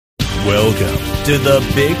Welcome to the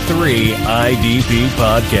Big 3 IDP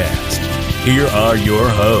Podcast. Here are your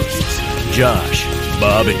hosts, Josh,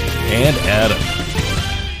 Bobby, and Adam.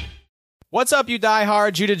 What's up, you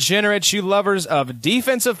diehards, you degenerates, you lovers of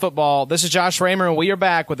defensive football? This is Josh Raymer, and we are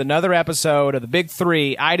back with another episode of the Big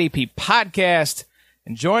 3 IDP Podcast.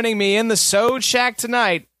 And joining me in the Sode Shack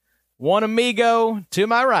tonight, one amigo to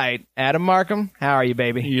my right, Adam Markham. How are you,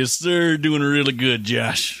 baby? Yes, sir. Doing really good,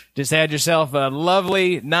 Josh. Just had yourself a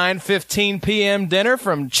lovely 9:15 p.m. dinner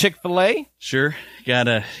from Chick-fil-A. Sure.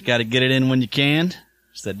 Gotta get it in when you can.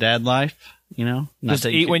 It's that dad life, you know. Just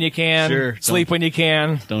eat when you can, sure, sleep when you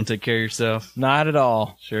can. Don't take care of yourself. Not at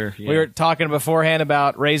all. Sure. Yeah. We were talking beforehand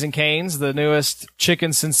about Raising Cane's, the newest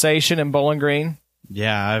chicken sensation in Bowling Green.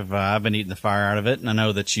 Yeah, I've been eating the fire out of it, and I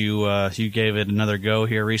know that you gave it another go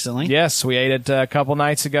here recently. Yes, we ate it a couple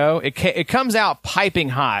nights ago. It comes out piping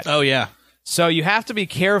hot. Oh yeah. So you have to be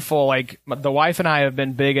careful. Like, the wife and I have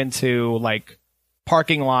been big into like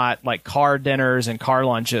parking lot, like car dinners and car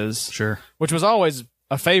lunches. Sure. Which was always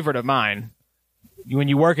a favorite of mine. When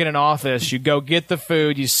you work in an office, you go get the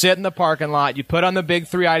food, you sit in the parking lot, you put on the Big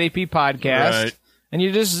 3 IDP Podcast, right, and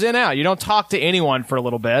you just zen out. You don't talk to anyone for a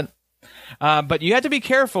little bit. But you have to be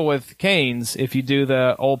careful with Cane's if you do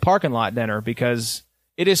the old parking lot dinner, because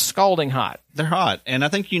it is scalding hot. They're hot, and I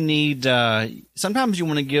think you need. Sometimes you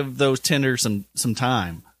want to give those tenders some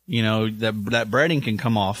time. You know, that breading can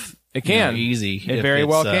come off. It can easy. It very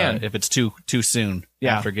well can if it's too soon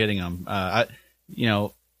after getting them.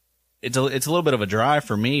 It's a little bit of a drive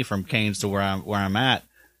for me from Cane's to where I'm at,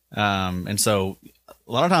 and so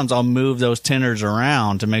a lot of times I'll move those tenders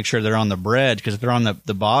around to make sure they're on the bread, because if they're on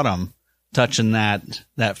the bottom, touching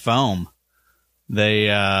that foam,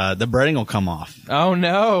 the breading will come off. Oh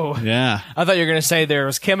no! Yeah, I thought you were going to say there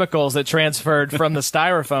was chemicals that transferred from the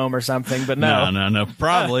styrofoam or something, but no, no,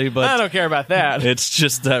 probably. But I don't care about that. It's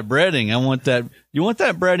just that breading. You want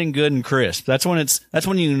that breading good and crisp. That's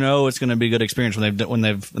when you know it's going to be a good experience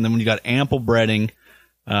when you got ample breading,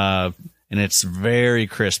 and it's very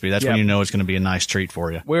crispy. That's when you know it's going to be a nice treat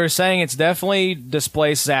for you. We were saying it's definitely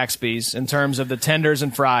displaced Zaxby's in terms of the tenders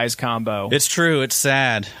and fries combo. It's true. It's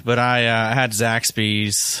sad, but I had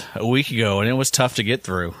Zaxby's a week ago, and it was tough to get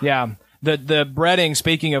through. Yeah. The breading,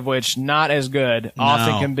 speaking of which, not as good. No.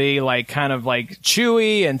 Often can be kind of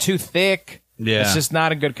chewy and too thick. Yeah. It's just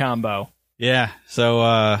not a good combo. Yeah. So,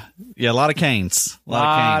 a lot of Cane's. A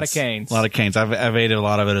lot of Cane's. I've ate a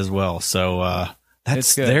lot of it as well. So,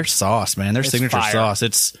 that's their sauce, man. Their signature fire.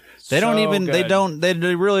 sauce. They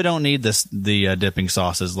really don't need the dipping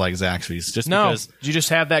sauces like Zaxby's. Because you just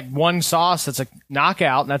have that one sauce that's a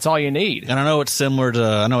knockout, and that's all you need. And I know it's similar to,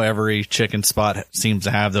 I know every chicken spot seems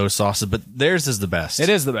to have those sauces, but theirs is the best. It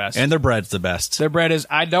is the best. And their bread's the best. Their bread is,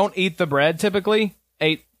 I don't eat the bread typically.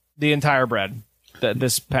 Ate the entire bread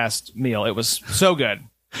this past meal. It was so good.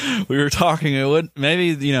 We were talking,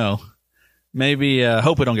 maybe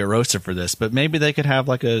hope we don't get roasted for this, but maybe they could have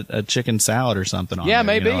like a chicken salad or something on there,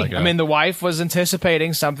 maybe. I mean, the wife was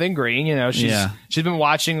anticipating something green. She's been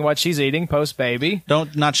watching what she's eating post baby.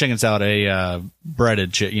 Not chicken salad, a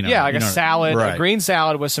breaded chicken. A salad, right. A green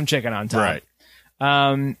salad with some chicken on top. Right.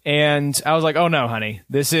 And I was like, oh no, honey,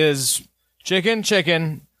 this is chicken.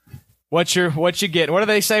 What you get? What do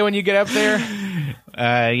they say when you get up there?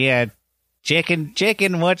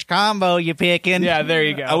 Chicken, which combo you picking? Yeah, there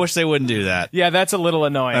you go. I wish they wouldn't do that. Yeah, that's a little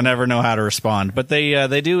annoying. I never know how to respond. But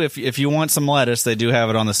they do, if you want some lettuce, they do have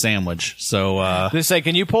it on the sandwich. So they say,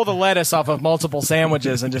 can you pull the lettuce off of multiple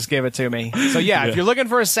sandwiches and just give it to me? So yeah, if you're looking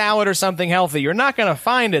for a salad or something healthy, you're not going to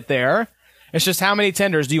find it there. It's just how many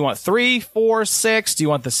tenders. Do you want 3, 4, 6? Do you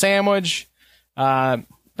want the sandwich?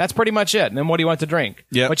 That's pretty much it. And then what do you want to drink?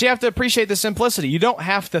 Yeah. But you have to appreciate the simplicity. You don't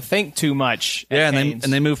have to think too much. And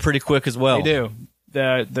they move pretty quick as well. They do.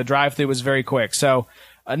 The drive-through was very quick. So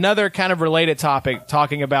another kind of related topic,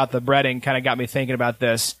 talking about the breading, kind of got me thinking about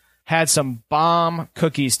this. Had some bomb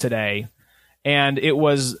cookies today, and it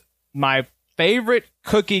was my favorite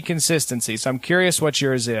cookie consistency. So I'm curious what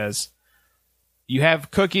yours is. You have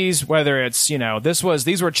cookies, whether it's,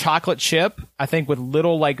 these were chocolate chip, I think, with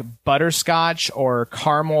little butterscotch or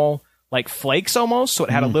caramel flakes almost. So it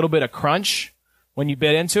had a little bit of crunch when you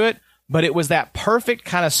bit into it, but it was that perfect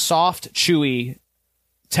kind of soft, chewy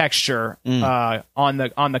texture on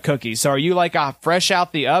the cookies. So are you like a fresh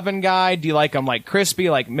out the oven guy? Do you like them crispy,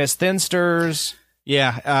 like Miss Thinsters?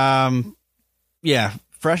 Yeah.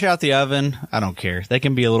 Fresh out the oven. I don't care. They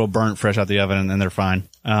can be a little burnt fresh out the oven and they're fine.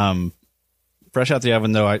 Fresh out the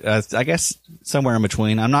oven, though, I guess somewhere in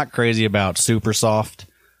between. I'm not crazy about super soft.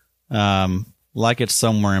 like it's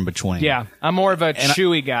somewhere in between. Yeah, I'm more of a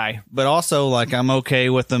chewy guy. But also, like, I'm okay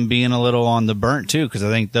with them being a little on the burnt too, because I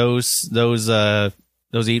think those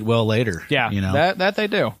eat well later. Yeah, you know that they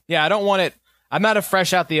do. Yeah, I don't want it. I'm not a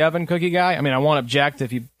fresh out the oven cookie guy. I mean, I won't object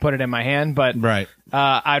if you put it in my hand, but right.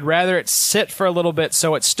 I'd rather it sit for a little bit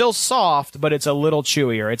so it's still soft, but it's a little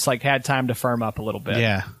chewier. It's like had time to firm up a little bit.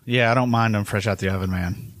 Yeah, I don't mind them fresh out the oven,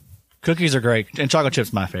 man. Cookies are great, and chocolate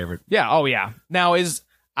chips my favorite. Yeah, oh yeah. Now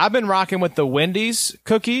I've been rocking with the Wendy's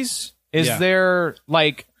cookies. There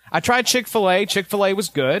like I tried Chick-fil-A. Chick-fil-A was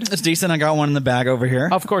good. It's decent. I got one in the bag over here.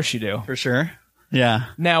 Of course you do. For sure. Yeah.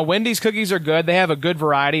 Now, Wendy's cookies are good. They have a good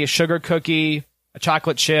variety, a sugar cookie, a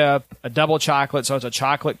chocolate chip, a double chocolate, so it's a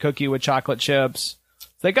chocolate cookie with chocolate chips.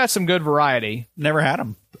 They got some good variety. Never had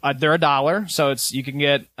them. They're $1, so you can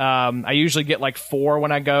get, I usually get like 4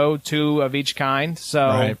 when I go, 2 of each kind. So,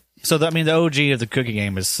 right. So the OG of the cookie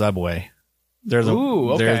game is Subway. They're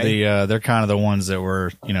they're kind of the ones that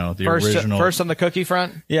were, the original. First on the cookie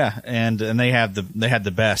front? Yeah, and they had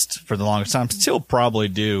the best for the longest time. Still probably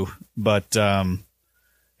do, but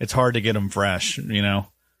it's hard to get them fresh, How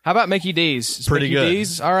about Mickey D's? Is pretty Mickey good.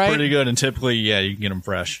 D's all right? Pretty good, and typically, you can get them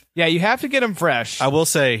fresh. Yeah, you have to get them fresh. I will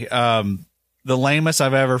say, the lamest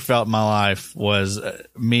I've ever felt in my life was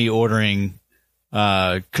me ordering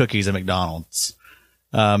cookies at McDonald's,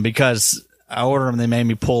 because I ordered them. They made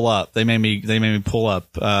me pull up. They made me pull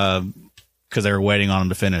up because they were waiting on them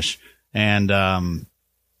to finish, and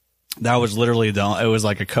that was literally it was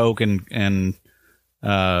like a Coke and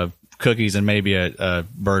cookies and maybe a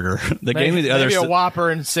burger. They gave me the other, maybe a Whopper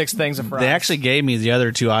and 6 things of fries. They actually gave me the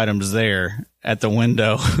other 2 items there at the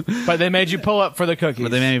window, but they made you pull up for the cookies.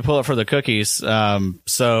 But they made me pull up for the cookies.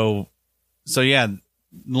 So yeah,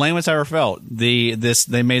 lamest I ever felt. They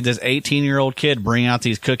made this 18-year-old kid bring out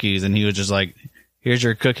these cookies, and he was just like, "Here's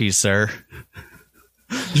your cookies, sir."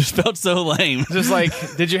 Just felt so lame. Just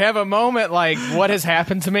like, did you have a moment like, what has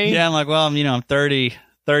happened to me? Yeah, I'm like, well, I'm 30,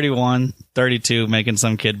 31, 32, making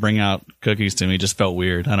some kid bring out cookies to me. Just felt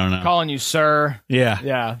weird. I don't know. Calling you sir.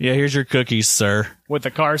 Yeah. Here's your cookies, sir. With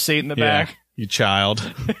the car seat in the back. You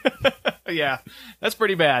child. Yeah, that's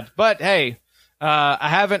pretty bad. But hey, I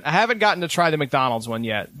haven't gotten to try the McDonald's one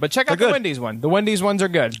yet. But check out the Wendy's one. The Wendy's ones are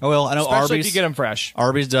good. Oh, well, I know especially Arby's. if you get them fresh.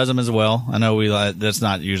 Arby's does them as well. I know that's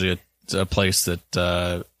not usually a place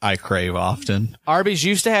that I crave often. Arby's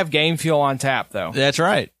used to have Game Fuel on tap, though. That's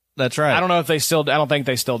right. I don't know if they still. I don't think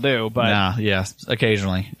they still do. But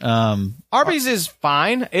occasionally. Arby's is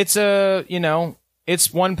fine. It's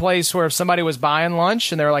it's one place where if somebody was buying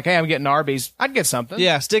lunch and they were like, "Hey, I'm getting Arby's," I'd get something.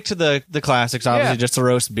 Yeah, stick to the classics. Obviously, just the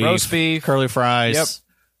roast beef, curly fries.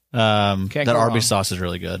 Yep. That Arby's sauce is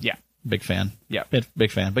really good. Yeah, big fan. Yeah,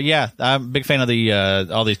 big fan. But yeah, I'm a big fan of the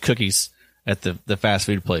all these cookies at the fast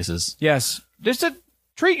food places. Yes, just to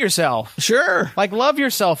treat yourself. Sure, like love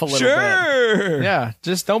yourself a little bit. Sure. Yeah,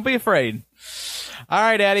 just don't be afraid. All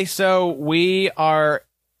right, Addy. So we are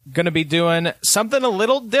going to be doing something a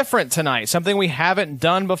little different tonight, something we haven't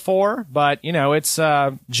done before, but it's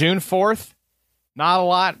June 4th. Not a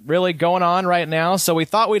lot really going on right now, so we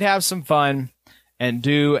thought we'd have some fun and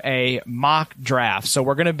do a mock draft. So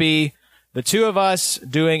we're going to be the two of us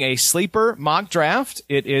doing a sleeper mock draft.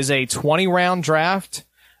 It is a 20-round draft.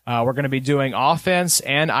 We're going to be doing offense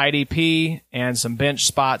and IDP and some bench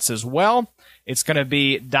spots as well. It's going to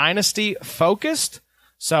be dynasty focused.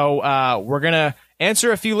 So we're going to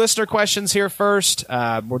answer a few listener questions here first.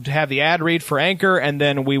 We'll have the ad read for Anchor, and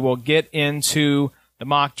then we will get into the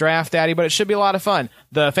mock draft, Daddy. But it should be a lot of fun.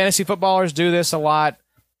 The fantasy footballers do this a lot.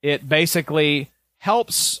 It basically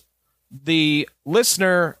helps the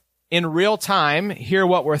listener in real time hear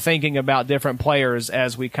what we're thinking about different players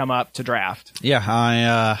as we come up to draft.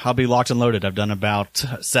 Yeah, I'll be locked and loaded. I've done about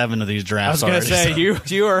 7 of these drafts already. I was going to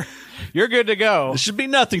say, you're good to go. This should be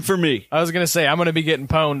nothing for me. I was going to say, I'm going to be getting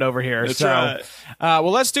pwned over here. That's right.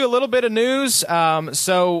 Well, let's do a little bit of news.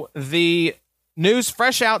 So the news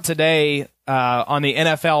fresh out today on the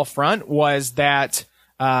NFL front was that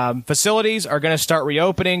facilities are going to start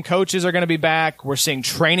reopening. Coaches are going to be back. We're seeing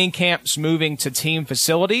training camps moving to team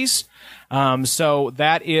facilities. So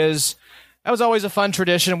that was always a fun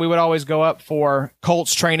tradition. We would always go up for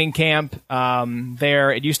Colts training camp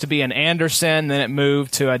there. It used to be in Anderson, then it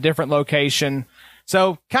moved to a different location.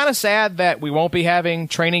 So kind of sad that we won't be having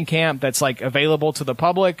training camp that's like available to the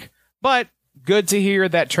public, but good to hear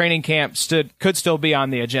that training camp could still be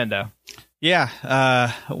on the agenda.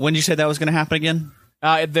 Yeah. When did you say that was going to happen again?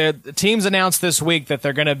 The teams announced this week that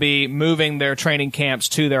they're going to be moving their training camps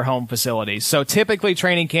to their home facilities. So typically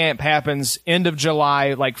training camp happens end of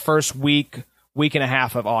July, like first week and a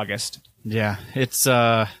half of August. Yeah, it's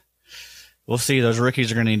well, we'll see. Those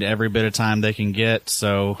rookies are going to need every bit of time they can get.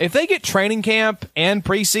 So if they get training camp and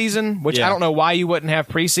preseason, which I don't know why you wouldn't have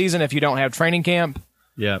preseason if you don't have training camp.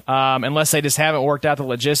 Yeah. Unless they just haven't worked out the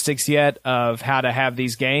logistics yet of how to have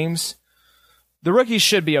these games, the rookies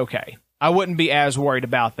should be okay. I wouldn't be as worried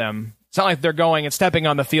about them. It's not like they're going and stepping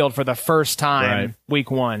on the field for the first time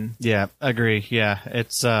week 1. Yeah, agree. Yeah,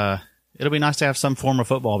 it's it'll be nice to have some form of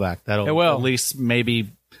football back. That'll at least maybe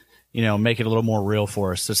make it a little more real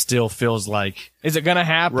for us. It still feels like, is it going to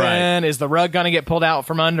happen? Right. Is the rug going to get pulled out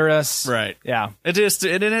from under us? Right. Yeah. It is.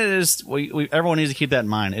 It is. Everyone needs to keep that in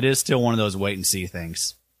mind. It is still one of those wait and see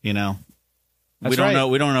things. That's we don't right. know.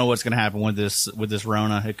 We don't know what's going to happen with this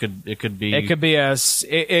Rona. It could be.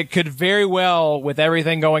 It could very well, with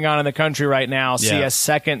everything going on in the country right now, see a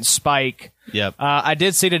second spike. Yep. I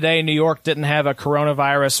did see today New York didn't have a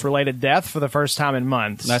coronavirus related death for the first time in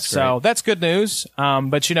months. So that's good news.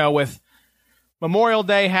 But with Memorial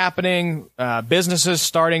Day happening, businesses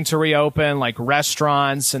starting to reopen, like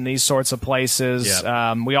restaurants and these sorts of places.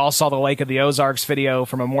 Yep. We all saw the Lake of the Ozarks video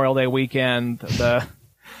from Memorial Day weekend.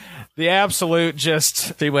 The absolute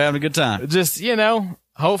just people having a good time. Just,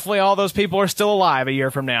 hopefully all those people are still alive a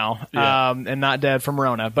year from now, and not dead from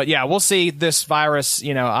Rona. But yeah, we'll see. This virus,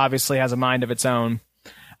 obviously has a mind of its own.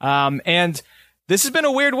 And this has been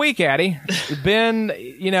a weird week, Addy. It's been,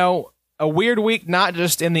 a weird week, not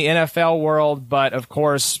just in the NFL world, but of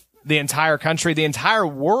course the entire country, the entire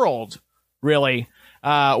world, really,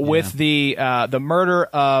 with the murder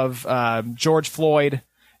of George Floyd.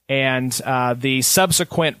 And the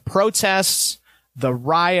subsequent protests, the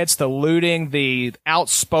riots, the looting, the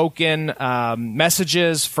outspoken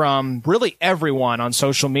messages from really everyone on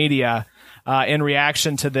social media in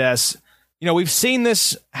reaction to this. We've seen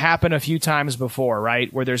this happen a few times before,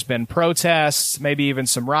 right? Where there's been protests, maybe even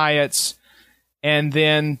some riots, and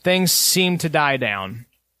then things seem to die down.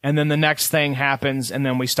 And then the next thing happens, and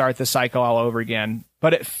then we start the cycle all over again.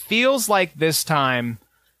 But it feels like this time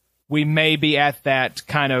we may be at that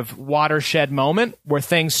kind of watershed moment where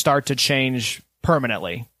things start to change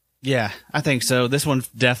permanently. Yeah, I think so. This one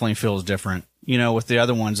definitely feels different. With the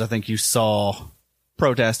other ones, I think you saw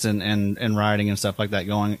protests and rioting and stuff like that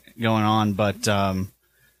going on, but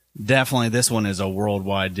definitely this one is a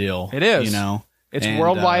worldwide deal. It is. It's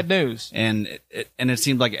worldwide news. And it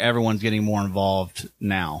seems like everyone's getting more involved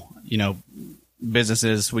now.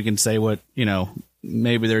 Businesses, we can say what,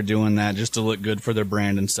 maybe they're doing that just to look good for their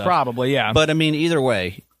brand and stuff. Probably, yeah. But, either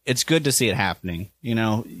way, it's good to see it happening. You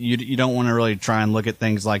don't want to really try and look at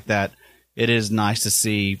things like that. It is nice to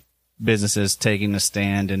see businesses taking a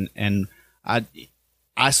stand. And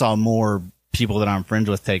I saw more people that I'm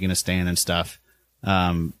friends with taking a stand and stuff,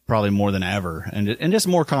 probably more than ever. And just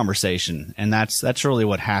more conversation. And that's really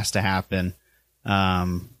what has to happen.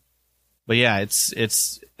 But yeah,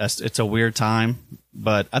 it's a weird time,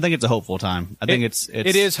 but I think it's a hopeful time. I think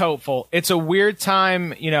it is hopeful. It's a weird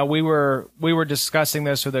time. We were discussing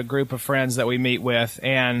this with a group of friends that we meet with,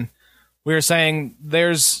 and we were saying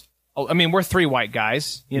we're 3 white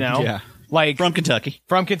guys, yeah, like from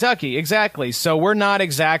Kentucky, exactly. So we're not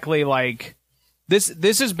exactly like this.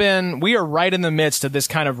 This has been. We are right in the midst of this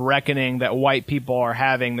kind of reckoning that white people are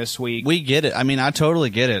having this week. We get it. I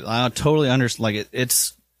totally get it. I totally understand. Like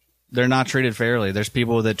it's. They're not treated fairly. There's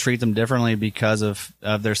people that treat them differently because of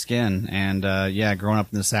their skin. And, growing up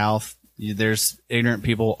in the South, there's ignorant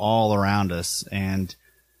people all around us. And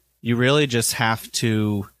you really just have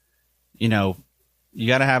to, you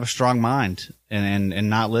got to have a strong mind and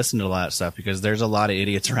not listen to a lot of stuff because there's a lot of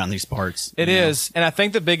idiots around these parts. It is. And I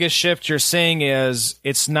think the biggest shift you're seeing is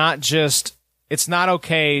it's not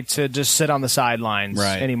okay to just sit on the sidelines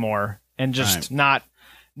anymore and just not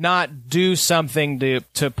do something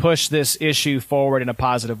to push this issue forward in a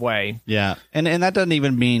positive way. Yeah. And that doesn't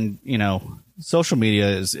even mean, social media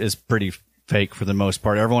is pretty fake for the most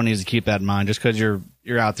part. Everyone needs to keep that in mind. Just because you're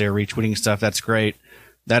out there retweeting stuff, that's great.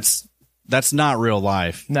 That's not real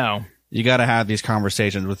life. No. You got to have these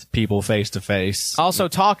conversations with people face to face. Also,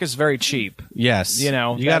 talk is very cheap. Yes. You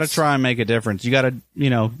got to try and make a difference. You got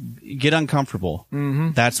to, get uncomfortable.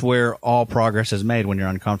 Mm-hmm. That's where all progress is made, when you're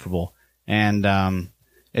uncomfortable. And,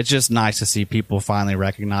 it's just nice to see people finally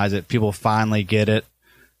recognize it. People finally get it.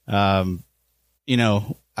 I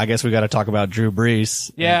guess we got to talk about Drew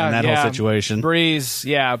Brees and that whole situation.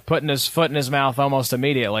 Brees, putting his foot in his mouth almost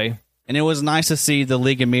immediately. And it was nice to see the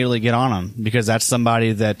league immediately get on him because that's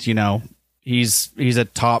somebody that, he's a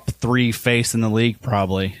top 3 face in the league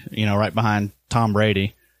probably, right behind Tom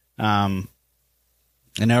Brady. And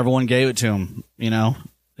everyone gave it to him,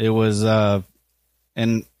 It was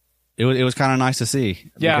It was kind of nice to see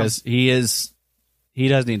because he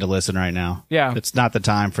does need to listen right now. Yeah. It's not the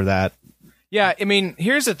time for that. Yeah, I mean,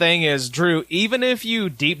 here's the thing is, Drew, even if you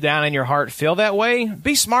deep down in your heart feel that way,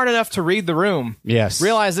 be smart enough to read the room. Yes.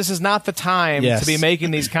 Realize this is not the time to be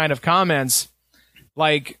making these kind of comments.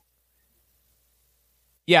 Like,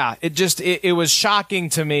 yeah, it was shocking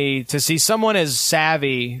to me to see someone as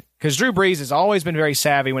savvy, because Drew Brees has always been very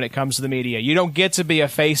savvy when it comes to the media. You don't get to be a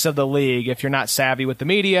face of the league if you're not savvy with the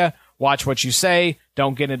media. Watch what you say.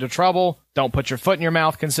 Don't get into trouble. Don't put your foot in your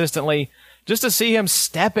mouth consistently. Just to see him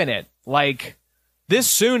step in it, like, this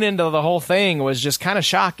soon into the whole thing was just kind of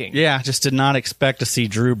shocking. Yeah, just did not expect to see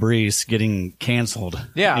Drew Brees getting canceled.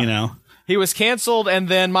 Yeah. You know? He was canceled, and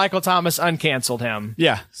then Michael Thomas uncanceled him.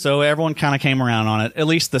 Yeah, so everyone kind of came around on it. At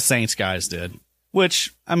least the Saints guys did.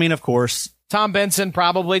 Which, I mean, of course. Tom Benson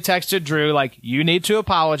probably texted Drew, like, you need to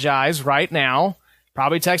apologize right now.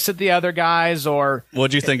 Probably texted the other guys, or...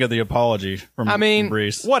 What'd you think of the apology from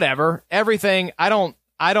Brees? Whatever. Everything.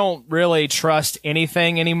 I don't really trust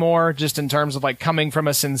anything anymore, just in terms of, like, coming from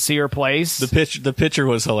a sincere place. The picture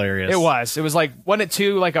was hilarious. It was like, wasn't it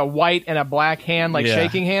two, like a white and a black hand, like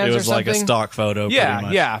shaking hands or something? It was like a stock photo, pretty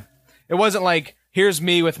much. Yeah. It wasn't like, here's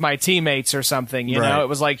me with my teammates or something, you know? It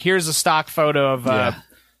was like, here's a stock photo of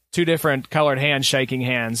two different colored hands shaking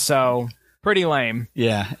hands. So, pretty lame.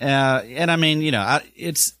 Yeah. And I mean, you know,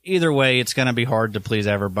 it's either way, it's going to be hard to please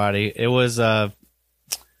everybody. It was...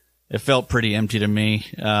 It felt pretty empty to me.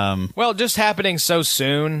 Well, just happening so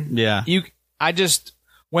soon. Yeah.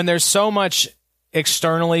 When there's so much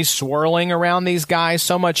externally swirling around these guys,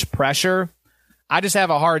 so much pressure, I just have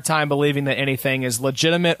a hard time believing that anything is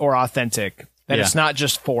legitimate or authentic, that it's not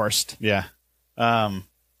just forced. Yeah.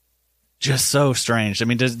 Just so strange. I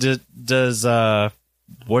mean, does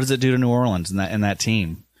what does it do to New Orleans and that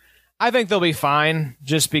team? I think they'll be fine,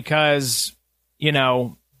 just because, you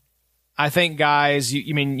know, I think guys,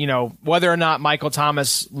 whether or not Michael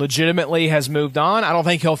Thomas legitimately has moved on, I don't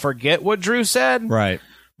think he'll forget what Drew said. Right.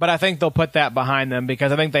 But I think they'll put that behind them,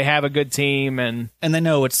 because I think they have a good team, and they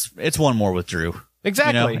know it's one more with Drew.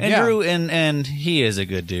 Exactly. You know? And Drew, and he is a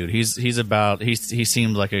good dude. He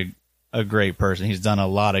seems like a great person. He's done a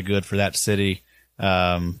lot of good for that city.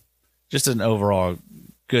 Just an overall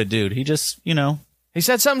good dude. He just, you know, he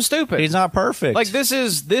said something stupid. He's not perfect. Like, this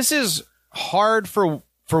is hard for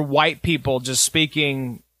white people, just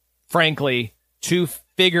speaking frankly, to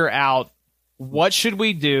figure out what should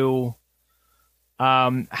we do.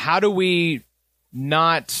 How do we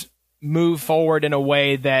not move forward in a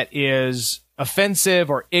way that is offensive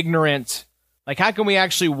or ignorant? Like, how can we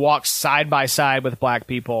actually walk side by side with black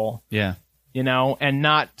people? Yeah. You know, and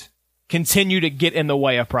not continue to get in the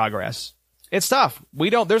way of progress. It's tough. We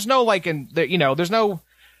didn't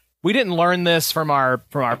learn this from our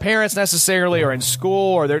parents necessarily, or in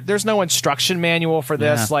school, or there's no instruction manual for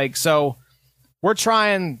this. Yeah. Like, so we're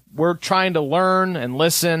trying to learn and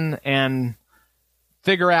listen and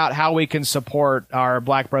figure out how we can support our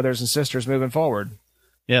black brothers and sisters moving forward.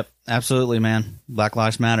 Yep, absolutely, man. Black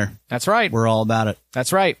Lives Matter. That's right. We're all about it.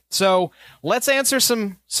 That's right. So let's answer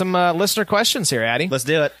some listener questions here, Addy. Let's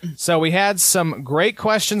do it. So we had some great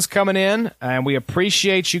questions coming in, and we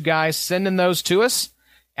appreciate you guys sending those to us.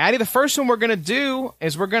 Addy, the first one we're going to do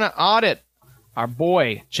is we're going to audit our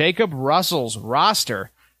boy Jacob Russell's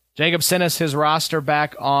roster. Jacob sent us his roster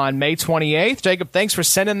back on May 28th. Jacob, thanks for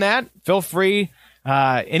sending that. Feel free,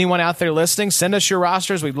 anyone out there listening, send us your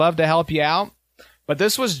rosters. We'd love to help you out. But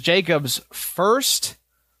this was Jacob's first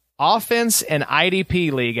offense and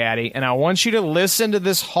IDP league, Addy, and I want you to listen to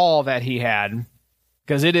this haul that he had,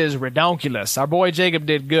 because it is redonkulous. Our boy Jacob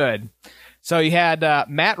did good. So he had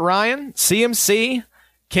Matt Ryan, CMC,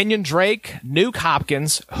 Kenyon Drake, Nuke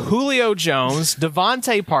Hopkins, Julio Jones,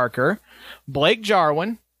 Devontae Parker, Blake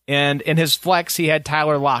Jarwin, and in his flex, he had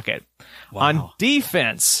Tyler Lockett. Wow. On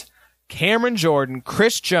defense, Cameron Jordan,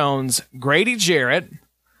 Chris Jones, Grady Jarrett.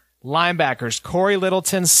 Linebackers, Corey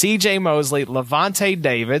Littleton, C.J. Mosley, Levante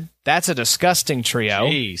David. That's a disgusting trio.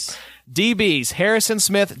 Jeez. DBs, Harrison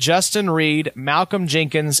Smith, Justin Reed, Malcolm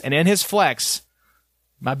Jenkins, and in his flex,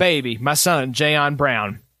 my baby, my son, Jayon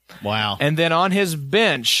Brown. Wow. And then on his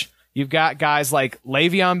bench, you've got guys like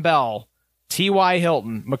Le'Veon Bell, T.Y.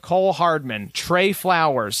 Hilton, McCole Hardman, Trey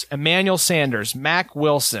Flowers, Emmanuel Sanders, Mac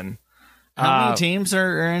Wilson. How many teams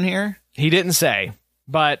are in here? He didn't say.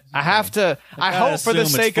 But I have to, I hope for the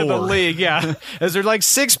sake of the league, as there's like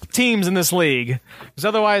 6 teams in this league. Because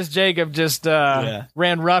otherwise, Jacob just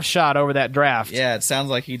ran roughshod over that draft. Yeah, it sounds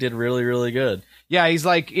like he did really, really good. Yeah, he's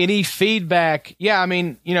like, any feedback? Yeah, I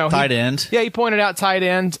mean, you know. Tight end. Yeah, he pointed out tight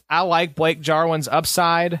end. I like Blake Jarwin's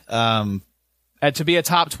upside. To be a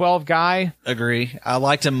top 12 guy. Agree. I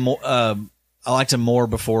liked him I liked him more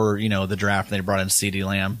before, the draft. They brought in CeeDee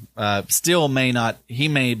Lamb. Still he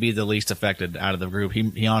may be the least affected out of the group.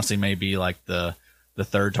 He honestly may be like the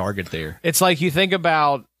third target there. It's like you think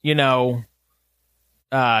about, Jason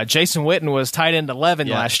Witten was tight end 11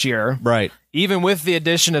 last year. Right. Even with the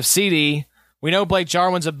addition of CeeDee, we know Blake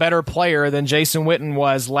Jarwin's a better player than Jason Witten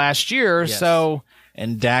was last year. Yes. So,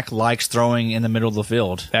 and Dak likes throwing in the middle of the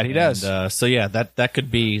field. That he does. So yeah, that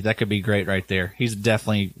could be great right there. He's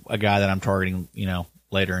definitely a guy that I'm targeting,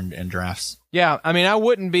 later in drafts. Yeah, I mean, I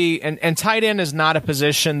wouldn't be, and tight end is not a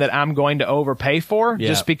position that I'm going to overpay for,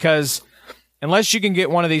 just because unless you can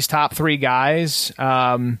get one of these top 3 guys,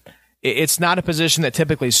 it's not a position that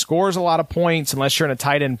typically scores a lot of points unless you're in a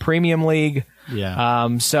tight end premium league.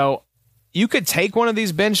 Yeah. So you could take one of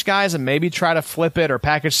these bench guys and maybe try to flip it or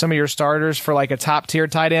package some of your starters for like a top tier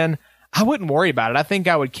tight end. I wouldn't worry about it. I think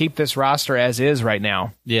I would keep this roster as is right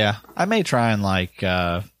now. Yeah, I may try and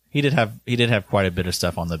he did have quite a bit of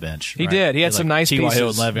stuff on the bench. He did. He had some nice T.Y. pieces. Hill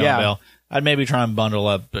and Le'Veon Bell. I'd maybe try and bundle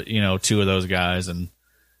up, 2 of those guys and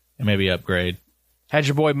maybe upgrade. Had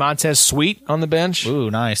your boy Montez Sweet on the bench. Ooh,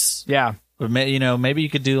 nice. Yeah. But maybe you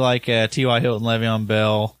could do like T.Y. Hilton, Le'Veon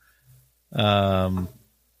Bell,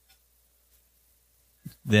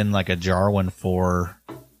 then like a Jarwin for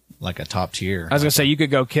like a top tier. I was going to say you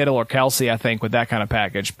could go Kittle or Kelsey, I think, with that kind of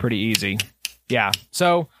package. Pretty easy. Yeah.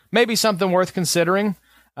 So maybe something worth considering.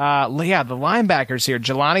 The linebackers here: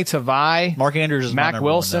 Jelani Tavai, Mark Andrews, is Mac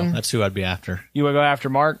Wilson. That's who I'd be after. You would go after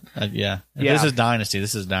Mark? Yeah. This is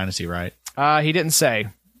Dynasty. Right? He didn't say.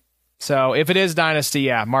 So if it is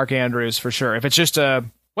Dynasty, Mark Andrews for sure. If it's just I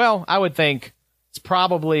would think it's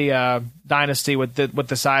probably Dynasty with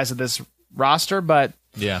the size of this roster. But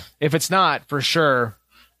if it's not, for sure.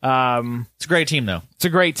 It's a great team, though. It's a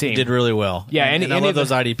great team. Did really well. Yeah, and I love those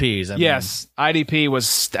IDPs. IDP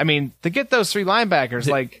was. I mean, to get those 3 linebackers,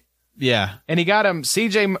 and he got him.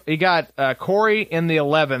 He got Corey in the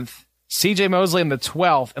 11th, CJ Mosley in the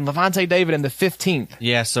 12th, and Levante David in the 15th.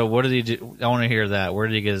 Yeah. So what did he do? I want to hear that. Where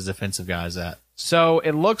did he get his defensive guys at? So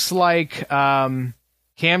it looks like Cam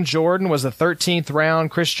Jordan was the 13th round.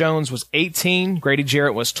 Chris Jones was 18. Grady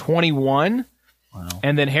Jarrett was 21. Wow.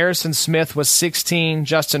 And then Harrison Smith was 16,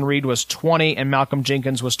 Justin Reed was 20, and Malcolm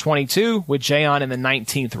Jenkins was 22, with Jayon in the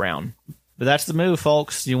 19th round. But that's the move,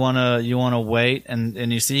 folks. You wanna wait,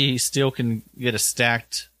 and you see he still can get a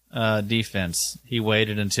stacked defense. He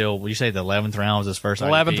waited until you say the 11th round was his first.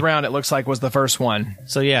 11th IDP. round, it looks like, was the first one.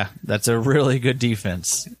 So yeah, that's a really good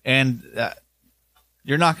defense, and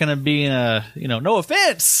you're not going to be in a no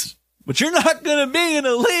offense. But you're not going to be in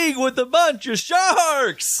a league with a bunch of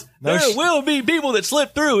sharks. There will be people that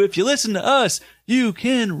slip through. If you listen to us, you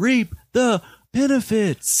can reap the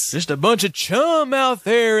benefits. Just a bunch of chum out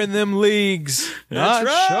there in them leagues. That's not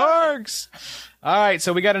right. Sharks. All right,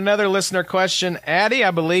 so we got another listener question. Addie, I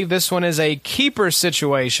believe this one is a keeper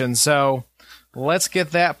situation. So let's get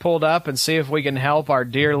that pulled up and see if we can help our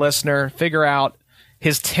dear listener figure out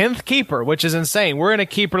his 10th keeper, which is insane. We're in a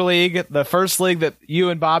keeper league. The first league that you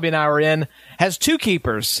and Bobby and I were in has 2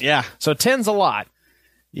 keepers. Yeah. So 10's a lot.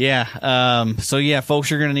 Yeah. So yeah, folks,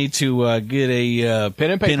 you're going to need to get a pen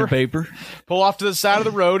and paper. Pull off to the side of the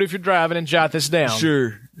road if you're driving and jot this down.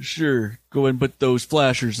 Sure. Go ahead and put those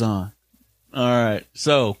flashers on. All right.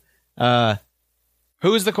 So,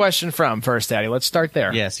 who's the question from first, Daddy? Let's start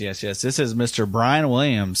there. Yes. This is Mr. Brian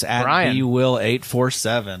Williams at Brian.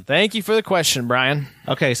 bwill847. Thank you for the question, Brian.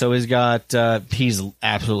 Okay, so he's got he's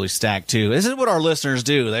absolutely stacked too. This is what our listeners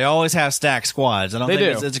do. They always have stacked squads. I don't think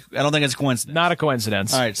it's a coincidence. Not a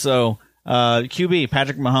coincidence. All right, so QB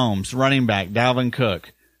Patrick Mahomes, running back Dalvin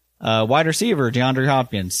Cook, wide receiver DeAndre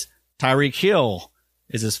Hopkins, Tyreek Hill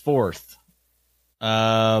is his 4th.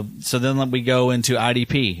 So then we go into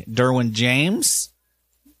IDP. Derwin James,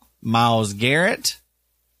 Myles Garrett,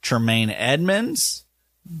 Tremaine Edmonds,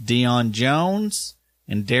 Deion Jones,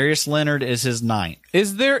 and Darius Leonard is his 9th.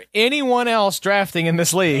 Is there anyone else drafting in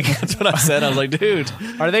this league? That's what I said. I was like, dude.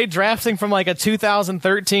 Are they drafting from like a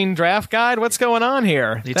 2013 draft guide? What's going on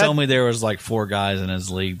here? He told me there was like 4 guys in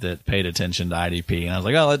his league that paid attention to IDP. And I was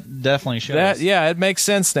like, oh, that definitely shows. Yeah, it makes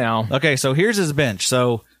sense now. Okay, so here's his bench.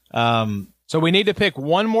 So we need to pick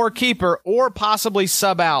one more keeper or possibly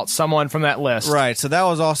sub out someone from that list. Right. So that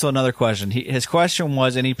was also another question. His question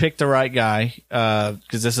was, and he picked the right guy,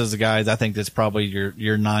 because this is the guy I think that's probably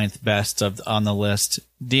your 9th best on the list.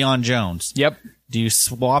 Deion Jones. Yep. Do you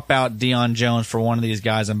swap out Deion Jones for one of these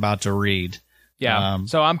guys I'm about to read? Yeah.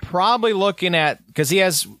 So I'm probably looking at, because he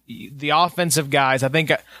has the offensive guys. I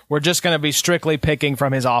think we're just going to be strictly picking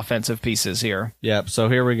from his offensive pieces here. Yep. So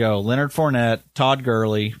here we go. Leonard Fournette, Todd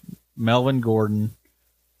Gurley, Melvin Gordon,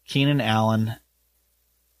 Keenan Allen,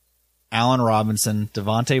 Allen Robinson,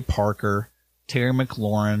 Devontae Parker, Terry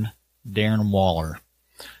McLaurin, Darren Waller.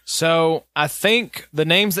 So I think the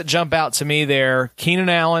names that jump out to me there, Keenan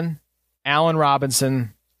Allen, Allen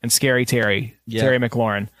Robinson, and Scary Terry, Terry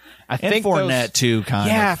McLaurin. I think Fournette too, kind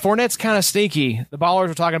of. Yeah, Fournette's kind of sneaky. The Ballers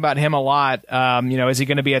were talking about him a lot. Is he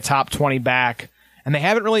going to be a top 20 back? And they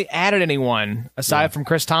haven't really added anyone aside from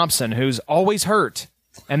Chris Thompson, who's always hurt.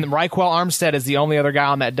 And Raquel Armstead is the only other guy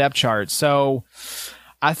on that depth chart. So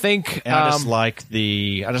I think I just like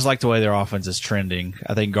the way their offense is trending.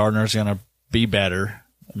 I think Gardner's going to be better.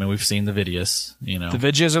 I mean, we've seen the videos. The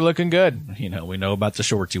videos are looking good. We know about the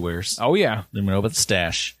shorts he wears. Oh yeah, we know about the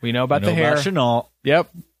stash. We know about the hair. About Chenault. Yep,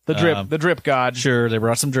 the drip god. Sure, they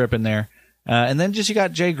brought some drip in there, and then just you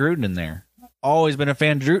got Jay Gruden in there. Always been a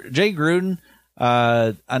fan. Jay Gruden.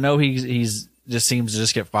 I know he's just seems to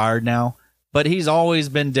just get fired now. But he's always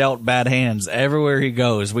been dealt bad hands everywhere he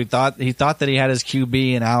goes. He thought that he had his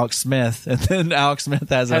QB in Alex Smith, and then Alex Smith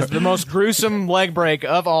has the most gruesome leg break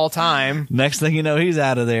of all time. Next thing you know, he's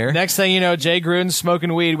out of there. Next thing you know, Jay Gruden's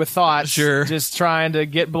smoking weed with thoughts. Sure, just trying to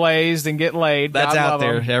get blazed and get laid. That's God out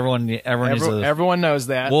there. Him. Everyone knows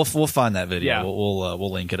that. We'll find that video. Yeah.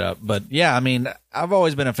 We'll link it up. But yeah, I mean, I've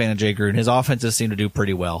always been a fan of Jay Gruden. His offenses seem to do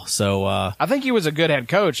pretty well. So I think he was a good head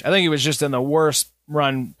coach. I think he was just in the worst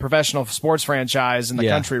run professional sports franchise in the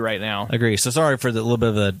country right now. Agree. So sorry for the little bit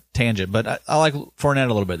of a tangent, but I like Fournette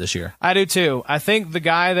a little bit this year. I do too. I think the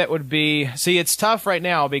guy that would be it's tough right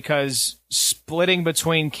now because splitting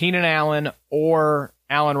between Keenan Allen or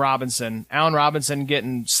Allen Robinson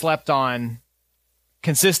getting slept on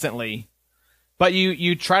consistently. But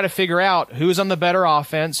you try to figure out who's on the better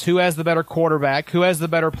offense, who has the better quarterback, who has the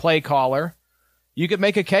better play caller. You could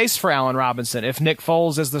make a case for Allen Robinson if Nick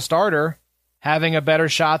Foles is the starter, having a better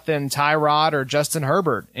shot than Tyrod or Justin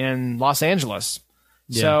Herbert in Los Angeles.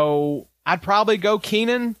 Yeah. So I'd probably go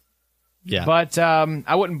Keenan. Yeah. But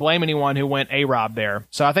I wouldn't blame anyone who went A-Rob there.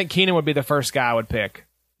 So I think Keenan would be the first guy I would pick.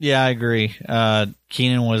 Yeah, I agree.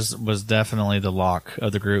 Keenan was definitely the lock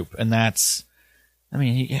of the group. And that's, I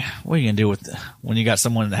mean, what are you going to do when you got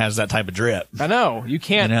someone that has that type of drip? I know. You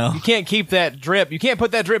can't keep that drip. You can't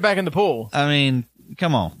put that drip back in the pool. I mean,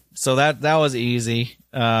 come on. So that was easy.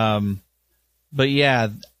 But yeah,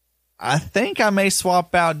 I think I may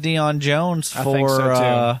swap out Deion Jones for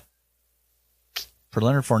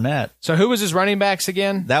Leonard Fournette. So who was his running backs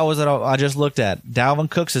again? That was what I just looked at. Dalvin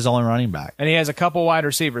Cook's his only running back. And he has a couple wide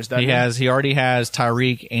receivers, doesn't he? He already has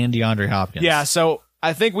Tyreek and DeAndre Hopkins. Yeah, so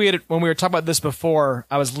I think when we were talking about this before,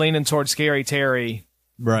 I was leaning towards Scary Terry.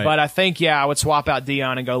 Right. But I think, I would swap out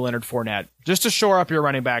Deion and go Leonard Fournette just to shore up your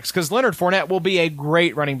running backs because Leonard Fournette will be a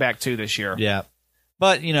great running back too this year. Yeah.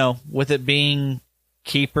 But, with it being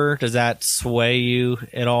keeper, does that sway you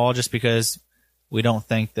at all just because we don't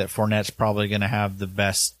think that Fournette's probably going to have the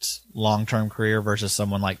best long-term career versus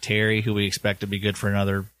someone like Terry who we expect to be good for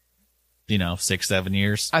another, 6-7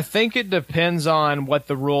 years? I think it depends on what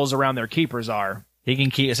the rules around their keepers are.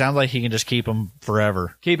 It sounds like he can just keep them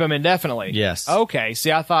forever. Keep them indefinitely? Yes. Okay.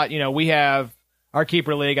 See, I thought, we have our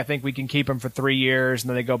keeper league. I think we can keep them for 3 years and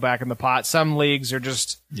then they go back in the pot. Some leagues are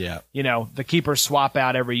just, the keepers swap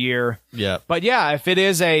out every year. Yeah. But if it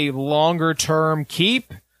is a longer term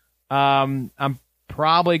keep, I'm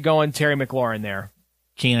probably going Terry McLaurin there.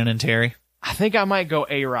 Keenan and Terry? I think I might go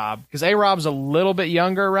A-Rob because A-Rob's a little bit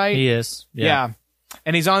younger, right? He is. Yeah.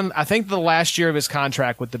 And he's on, I think, the last year of his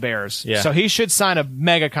contract with the Bears. Yeah. So he should sign a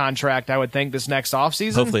mega contract, I would think, this next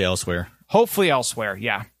offseason. Hopefully elsewhere.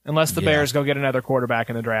 Yeah. Unless the Bears go get another quarterback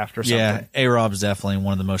in the draft or something. Yeah, A-Rob's definitely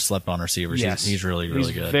one of the most slept on receivers. Yes. He's really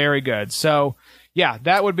good. Very good. So,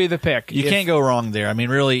 that would be the pick. You can't go wrong there. I mean,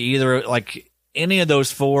 really, either, any of those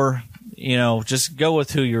four, just go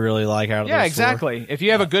with who you really like out of those four. Yeah, exactly. If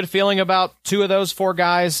you have a good feeling about two of those four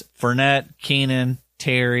guys. Fournette, Keenan,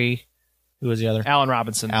 Terry. Who was the other? Allen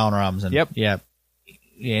Robinson. Yep. Yeah,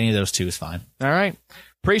 any of those two is fine. All right.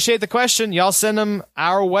 Appreciate the question. Y'all send them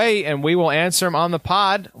our way, and we will answer them on the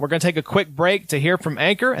pod. We're going to take a quick break to hear from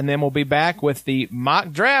Anchor, and then we'll be back with the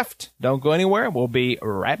mock draft. Don't go anywhere. We'll be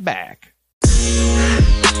right back.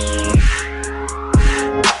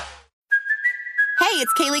 Hey,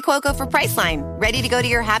 it's Kaylee Cuoco for Priceline. Ready to go to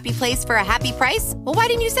your happy place for a happy price? Well, why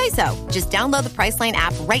didn't you say so? Just download the Priceline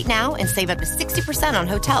app right now and save up to 60% on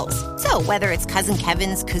hotels. So whether it's Cousin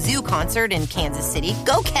Kevin's Kazoo Concert in Kansas City,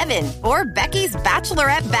 go Kevin, or Becky's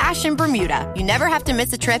Bachelorette Bash in Bermuda, you never have to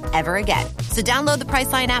miss a trip ever again. So download the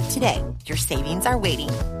Priceline app today. Your savings are waiting.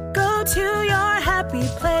 Go to your happy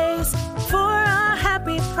place for a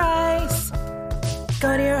happy price.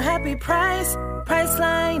 Go to your happy price,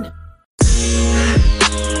 Priceline.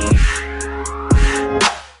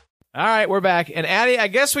 All right, we're back. And Addie, I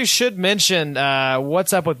guess we should mention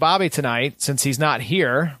what's up with Bobby tonight since he's not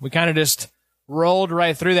here. We kind of just rolled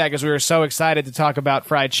right through that because we were so excited to talk about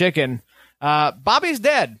fried chicken. Bobby's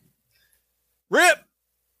dead. Rip.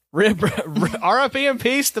 R.I.P. in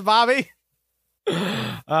peace to Bobby.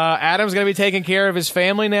 Adam's going to be taking care of his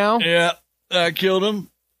family now. Yeah, I killed him.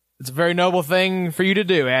 It's a very noble thing for you to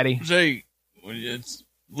do, Addie. Say, it's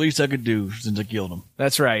least I could do since I killed him.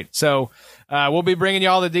 That's right. So we'll be bringing you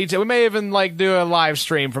all the details. We may even do a live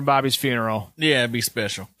stream from Bobby's funeral. Yeah, it'd be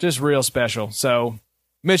special. Just real special. So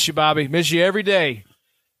miss you, Bobby. Miss you every day.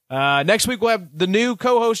 Next week we'll have the new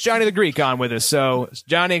co-host Johnny the Greek on with us. So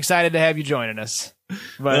Johnny, excited to have you joining us.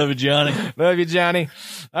 Love you, Johnny. Love you, Johnny.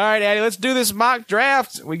 All right, Addie, let's do this mock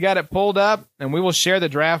draft. We got it pulled up, and we will share the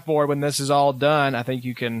draft board when this is all done. I think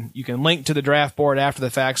you can link to the draft board after the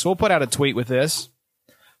fact. So we'll put out a tweet with this.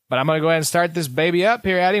 But I'm going to go ahead and start this baby up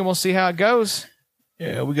here, Addie, and we'll see how it goes.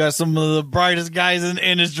 Yeah, we got some of the brightest guys in the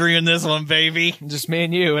industry in this one, baby. Just me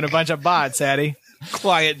and you and a bunch of bots, Addie.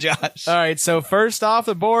 Quiet, Josh. All right, so first off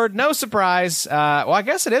the board, no surprise. Well, I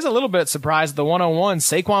guess it is a little bit surprise. The 101,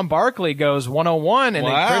 Saquon Barkley goes 101, and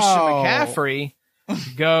then Christian McCaffrey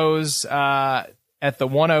goes at the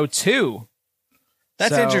 102.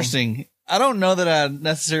 That's interesting. I don't know that I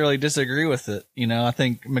necessarily disagree with it. I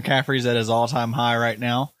think McCaffrey's at his all-time high right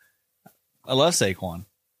now. I love Saquon.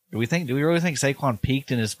 Do we really think Saquon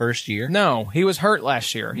peaked in his first year? No, he was hurt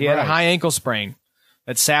last year. He had a high ankle sprain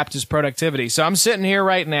that sapped his productivity. So I'm sitting here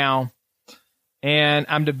right now, and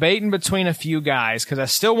I'm debating between a few guys because I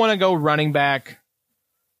still want to go running back.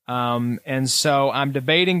 And so I'm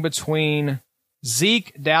debating between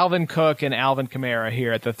Zeke, Dalvin Cook, and Alvin Kamara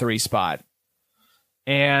here at the 3 spot.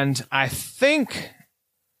 And I think,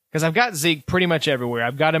 because I've got Zeke pretty much everywhere.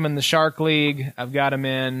 I've got him in the Shark League. I've got him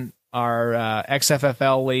in our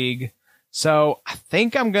XFFL League. So I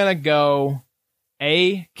think I'm going to go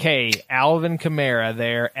AK, Alvin Kamara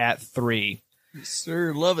there at 3. Yes,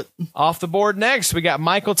 sir. Love it. Off the board next, we got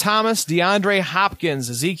Michael Thomas, DeAndre Hopkins,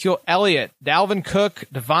 Ezekiel Elliott, Dalvin Cook,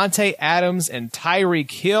 Devontae Adams, and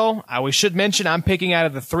Tyreek Hill. We should mention I'm picking out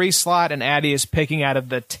of the 3 slot, and Addie is picking out of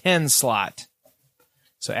the 10 slot.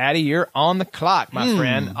 So, Addie, you're on the clock, my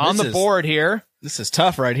friend. On the board here. This is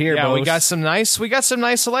tough right here, yeah, Bose. we got some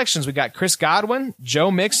nice selections. We got Chris Godwin, Joe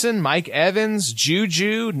Mixon, Mike Evans,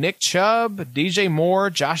 Juju, Nick Chubb, DJ Moore,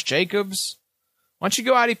 Josh Jacobs. Why don't you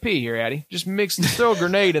go IDP here, Addie? Just throw a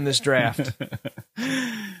grenade in this draft.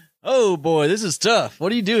 Oh boy, this is tough. What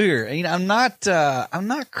do you do here? I'm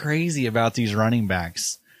not crazy about these running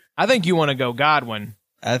backs. I think you want to go Godwin.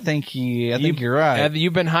 I think you're right.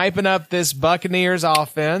 You've been hyping up this Buccaneers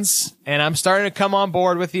offense, and I'm starting to come on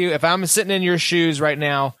board with you. If I'm sitting in your shoes right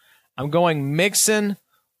now, I'm going Mixon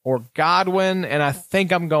or Godwin, and I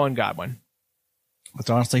think I'm going Godwin.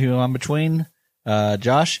 That's honestly who I'm between.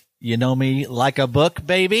 Josh, you know me like a book,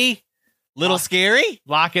 baby. Little scary.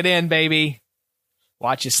 Lock it in, baby.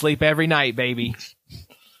 Watch you sleep every night, baby.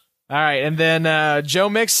 All right, and then Joe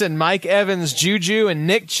Mixon, Mike Evans, Juju, and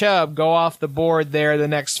Nick Chubb go off the board there the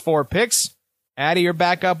next 4 picks. Addie, you're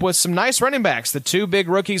back up with some nice running backs. The 2 big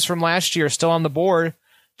rookies from last year still on the board,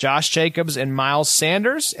 Josh Jacobs and Miles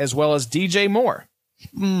Sanders, as well as DJ Moore.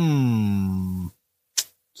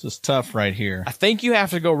 This is tough right here. I think you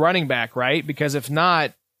have to go running back, right? Because if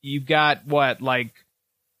not, you've got,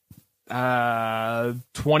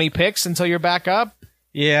 20 picks until you're back up?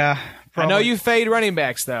 Yeah. Probably. I know you fade running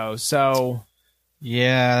backs, though, so...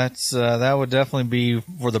 Yeah, that would definitely be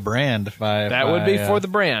for the brand. That would be for the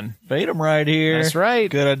brand. Fade them right here. That's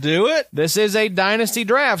right. Could I do it? This is a dynasty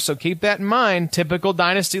draft, so keep that in mind. Typical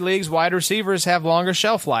dynasty leagues, wide receivers have longer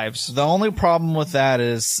shelf lives. The only problem with that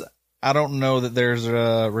is I don't know that there's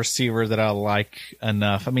a receiver that I like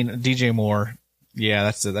enough. I mean, DJ Moore, yeah,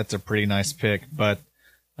 that's a pretty nice pick, but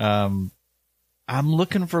I'm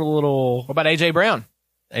looking for a little... What about A.J. Brown?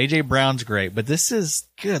 A.J. Brown's great, but this is,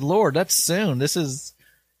 good Lord, that's soon. This is...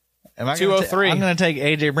 203. I'm going to take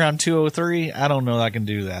A.J. Brown 203. I don't know that I can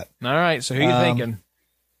do that. All right, so who are you thinking?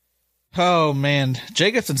 Oh, man.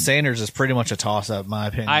 Jacobs and Sanders is pretty much a toss-up, in my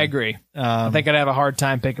opinion. I agree. I think I'd have a hard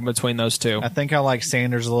time picking between those two. I think I like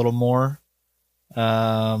Sanders a little more.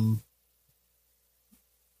 Going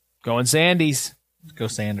Sandies. Go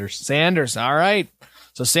Sanders. Sanders, all right.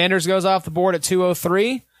 So Sanders goes off the board at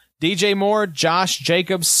 203. DJ Moore, Josh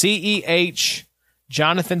Jacobs, CEH,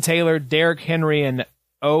 Jonathan Taylor, Derrick Henry, and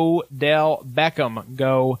Odell Beckham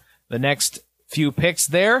go the next few picks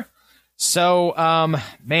there. So,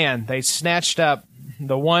 man, they snatched up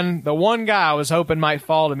the one guy I was hoping might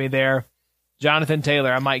fall to me there, Jonathan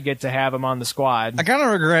Taylor. I might get to have him on the squad. I kind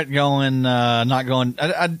of regret not going.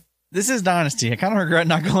 This is Dynasty. I kind of regret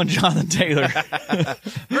not going Jonathan Taylor.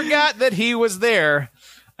 Forgot that he was there,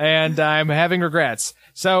 and I'm having regrets.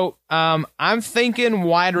 So I'm thinking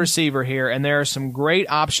wide receiver here, and there are some great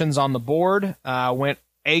options on the board. Went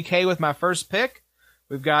AK with my first pick.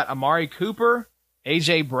 We've got Amari Cooper,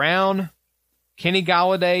 A.J. Brown, Kenny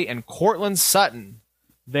Golladay, and Cortland Sutton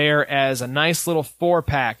there as a nice little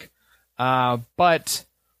 4-pack. But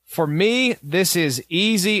for me, this is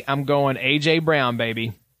easy. I'm going A.J. Brown,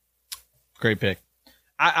 baby. Great pick.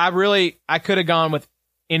 I could have gone with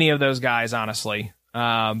any of those guys, honestly.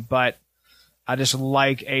 But I just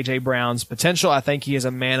like A.J. Brown's potential. I think he is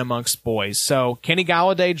a man amongst boys. So Kenny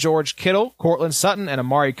Golladay, George Kittle, Cortland Sutton, and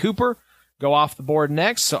Amari Cooper go off the board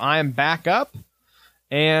next. So I am back up.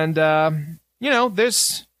 And, I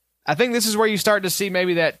think this is where you start to see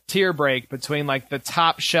maybe that tier break between like the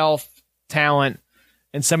top shelf talent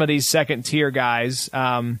and some of these second tier guys.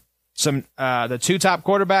 The 2 top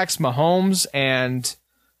quarterbacks, Mahomes and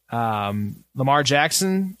Lamar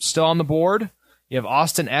Jackson, still on the board. You have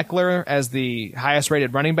Austin Eckler as the highest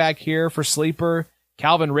rated running back here for sleeper.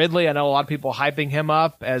 Calvin Ridley, I know a lot of people hyping him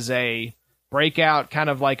up as a breakout, kind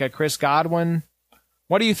of like a Chris Godwin.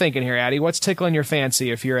 What are you thinking here, Addy? What's tickling your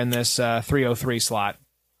fancy if you're in this 303 slot?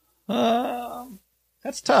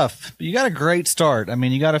 That's tough. But you got a great start. I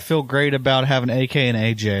mean, you got to feel great about having AK and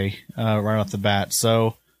AJ right off the bat.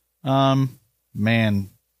 So, man,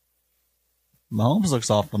 Mahomes looks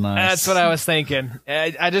awful nice. That's what I was thinking.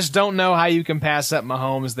 I just don't know how you can pass up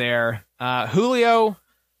Mahomes there. Julio,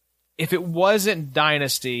 if it wasn't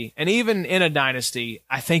Dynasty, and even in a Dynasty,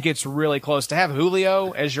 I think it's really close. To have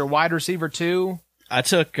Julio as your wide receiver too, I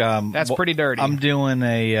took. That's pretty dirty. I'm doing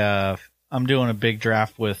a big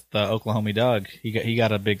draft with Oklahoma Doug. He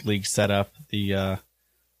got a big league set up. The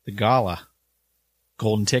Gala.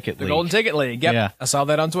 Golden Ticket League. The Golden Ticket League. Yep. Yeah. I saw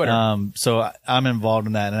that on Twitter. So I'm involved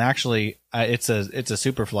in that, and actually, it's a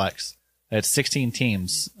super flex. It's 16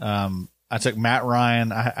 teams. I took Matt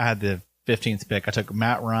Ryan. I had the 15th pick. I took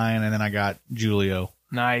Matt Ryan, and then I got Julio.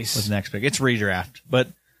 Nice. Was the next pick. It's redraft, but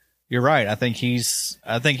you're right. I think he's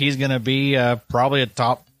going to be probably a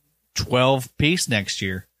top 12 piece next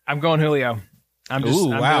year. I'm going Julio. I'm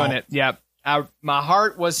doing it. Yep. My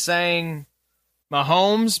heart was saying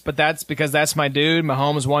Mahomes, but that's because that's my dude.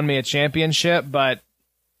 Mahomes won me a championship, but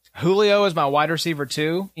Julio is my wide receiver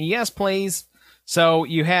too. Yes, please. So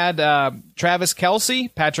you had Travis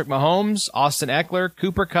Kelce, Patrick Mahomes, Austin Eckler,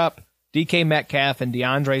 Cooper Kupp, DK Metcalf, and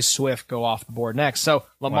DeAndre Swift go off the board next. So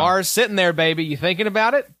Lamar's sitting there, baby. You thinking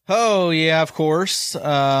about it? Oh, yeah, of course.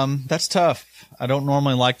 That's tough. I don't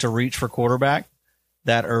normally like to reach for quarterback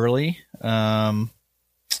that early. But,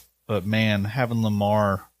 man, having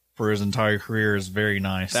Lamar for his entire career is very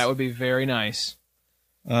nice. That would be very nice.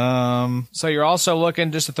 So you're also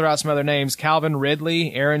looking, just to throw out some other names, Calvin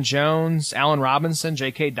Ridley, Aaron Jones, Allen Robinson,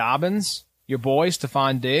 J.K. Dobbins, your boy,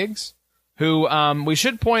 Stephon Diggs, who we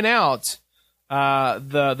should point out,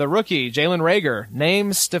 the rookie, Jalen Reagor,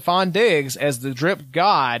 names Stephon Diggs as the drip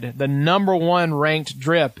god, the number 1 ranked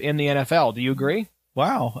drip in the NFL. Do you agree?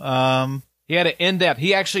 Wow. He had an in-depth.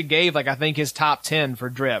 He actually gave, I think his top 10 for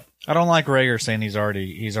drip. I don't like Reagor saying he's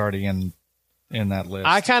already in that list.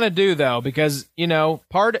 I kind of do, though, because,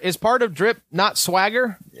 part of drip not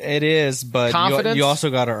swagger? It is, but confidence? You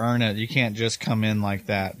also got to earn it. You can't just come in like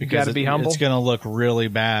that, because you got to be humble. It's going to look really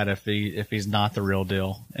bad if he's not the real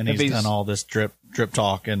deal and he's done all this drip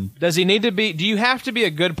talk. And does he need to be? Do you have to be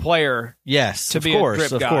a good player? Yes, to be a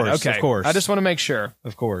drip god? Okay, of course. I just want to make sure.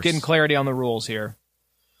 Of course, getting clarity on the rules here.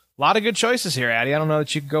 A lot of good choices here, Addy. I don't know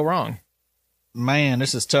that you could go wrong. Man,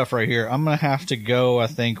 this is tough right here. I'm going to have to go, I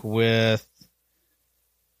think, with...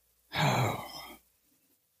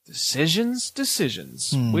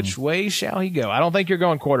 Decisions. Which way shall he go? I don't think you're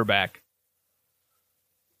going quarterback.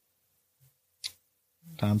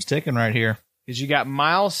 Time's ticking right here. Because you got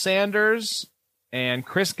Miles Sanders and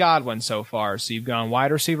Chris Godwin so far. So you've gone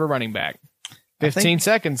wide receiver, running back. 15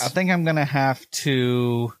 seconds. I think I'm going to have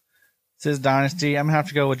to... This is Dynasty. I'm going to have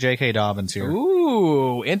to go with J.K. Dobbins here.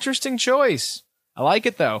 Ooh, interesting choice. I like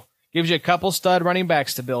it, though. Gives you a couple stud running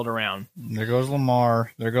backs to build around. There goes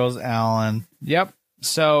Lamar. There goes Allen. Yep.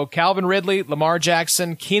 So Calvin Ridley, Lamar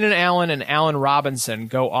Jackson, Keenan Allen, and Allen Robinson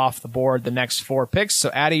go off the board the next 4 picks.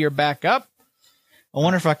 So, Addy, you're back up. I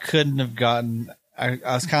wonder if I couldn't have gotten... I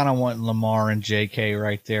was kind of wanting Lamar and J.K.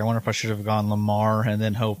 right there. I wonder if I should have gone Lamar and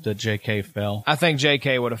then hoped that J.K. fell. I think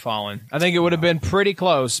J.K. would have fallen. I think it would have been pretty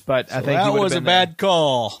close, but I think that was a bad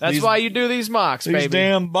call. That's why you do these mocks, baby. These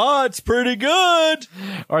damn bots pretty good.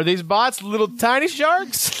 Are these bots little tiny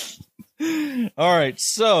sharks? All right,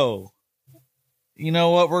 so you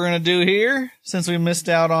know what we're going to do here since we missed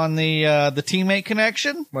out on the teammate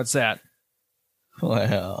connection? What's that?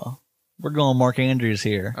 Well, we're going Mark Andrews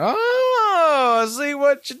here. Oh, I see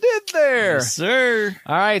what you did there. Yes, sir.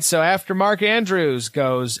 All right, so after Mark Andrews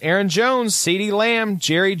goes Aaron Jones, CeeDee Lamb,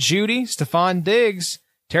 Jerry Jeudy, Stephon Diggs,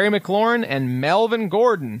 Terry McLaurin, and Melvin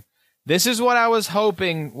Gordon. This is what I was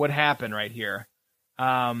hoping would happen right here.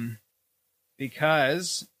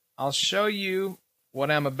 Because I'll show you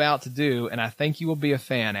what I'm about to do, and I think you will be a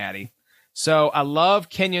fan, Addy. So I love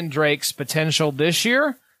Kenyon Drake's potential this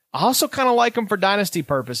year. I also kind of like him for dynasty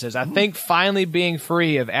purposes. I think finally being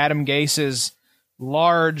free of Adam Gase's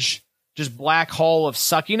large, just black hole of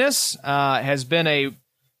suckiness has been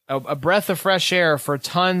a breath of fresh air for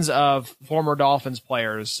tons of former Dolphins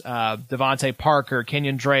players. Devontae Parker,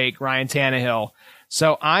 Kenyon Drake, Ryan Tannehill.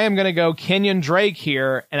 So I am going to go Kenyon Drake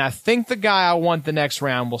here, and I think the guy I want the next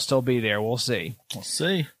round will still be there. We'll see. We'll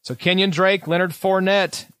see. So Kenyon Drake, Leonard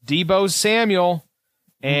Fournette, Deebo Samuel,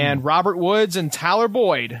 and Robert Woods and Tyler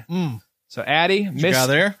Boyd. So Addy,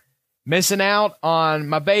 missing out on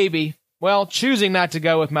my baby. Well, choosing not to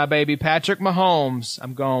go with my baby Patrick Mahomes.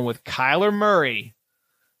 I'm going with Kyler Murray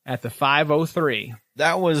at the 503.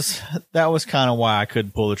 That was kind of why I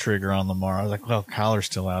couldn't pull the trigger on Lamar. I was like, well, Kyler's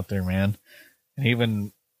still out there, man. And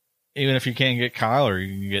even if you can't get Kyler, you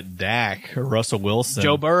can get Dak or Russell Wilson.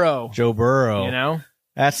 Joe Burrow. You know?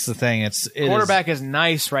 That's the thing. Quarterback is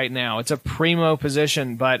nice right now. It's a primo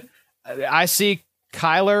position, but I see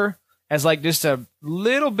Kyler as like just a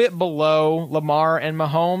little bit below Lamar and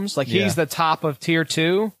Mahomes. Like he's the top of tier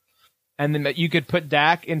 2, and then you could put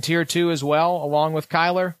Dak in tier 2 as well, along with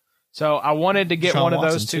Kyler. So I wanted to get one of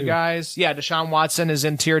those two guys. Yeah, Deshaun Watson is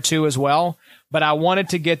in tier 2 as well, but I wanted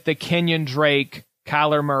to get the Kenyon Drake,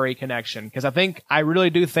 Kyler Murray connection because I really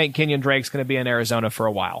do think Kenyon Drake's going to be in Arizona for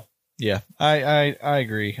a while. Yeah, I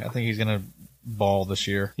agree. I think he's going to ball this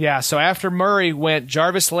year. Yeah, so after Murray went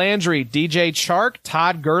Jarvis Landry, DJ Chark,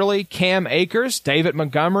 Todd Gurley, Cam Akers, David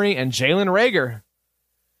Montgomery, and Jalen Reagor.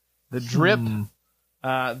 The drip,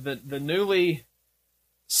 the newly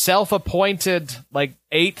self-appointed, like,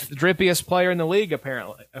 8th drippiest player in the league,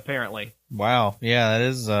 apparently. Wow. Yeah, that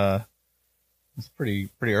is that's pretty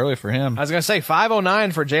early for him. I was going to say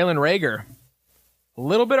 509 for Jalen Reagor. A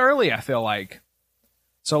little bit early, I feel like.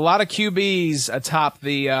 So a lot of QBs atop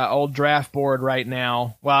the old draft board right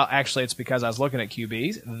now. Well, actually, it's because I was looking at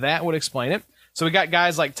QBs. That would explain it. So we got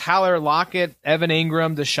guys like Tyler Lockett, Evan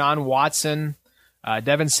Ingram, Deshaun Watson,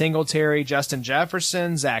 Devin Singletary, Justin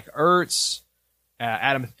Jefferson, Zach Ertz,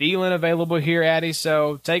 Adam Thielen available here, Addy.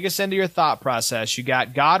 So take us into your thought process. You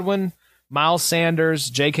got Godwin, Miles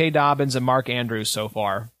Sanders, J.K. Dobbins, and Mark Andrews so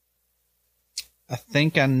far. I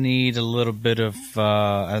think I need a little bit of.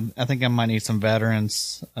 I think I might need some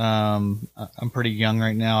veterans. I'm pretty young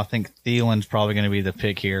right now. I think Thielen's probably going to be the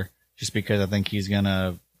pick here, just because I think he's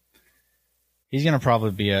gonna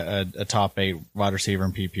probably be a top 8 wide receiver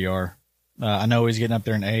in PPR. I know he's getting up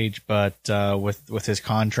there in age, but with his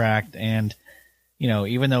contract and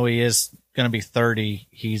even though he is going to be 30,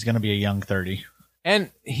 he's going to be a young 30.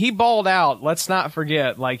 And he balled out. Let's not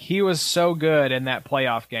forget, like he was so good in that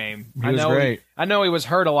playoff game. He was great. I know he was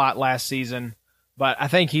hurt a lot last season, but I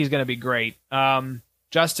think he's going to be great.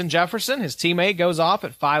 Justin Jefferson, his teammate, goes off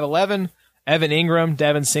at 5'11". Evan Ingram,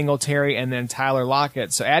 Devin Singletary, and then Tyler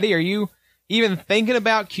Lockett. So, Addy, are you even thinking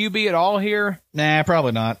about QB at all here? Nah,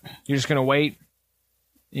 probably not. You're just going to wait?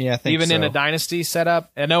 Yeah, I think even so. in a dynasty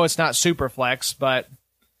setup? I know it's not super flex, but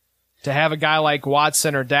to have a guy like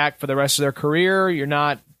Watson or Dak for the rest of their career, you're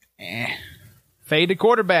not fade to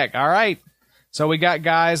quarterback. All right. So we got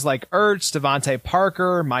guys like Ertz, Devontae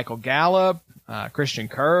Parker, Michael Gallup, Christian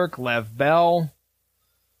Kirk, Lev Bell,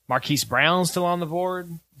 Marquise Brown still on the board.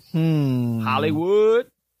 Hollywood.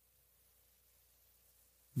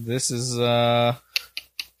 This is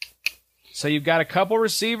So you've got a couple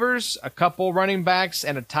receivers, a couple running backs,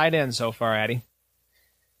 and a tight end so far, Addy.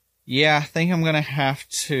 Yeah, I think I'm gonna have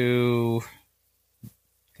to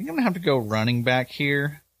go running back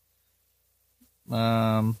here.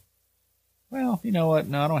 Well, you know what?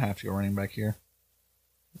 No, I don't have to go running back here.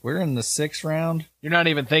 We're in the 6th round. You're not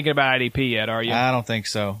even thinking about IDP yet, are you? I don't think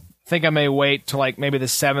so. I think I may wait till like maybe the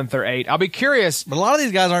 7th or 8th. I'll be curious. But a lot of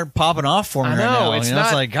these guys aren't popping off for me right now. It's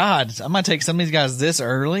it's like, God, I might take some of these guys this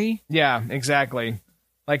early. Yeah, exactly.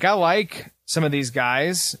 Like, I like some of these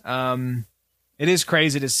guys. It is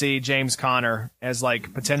crazy to see James Conner as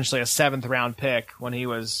like potentially a 7th round pick when he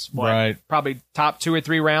was probably top 2 or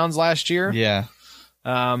 3 rounds last year. Yeah.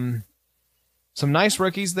 Some nice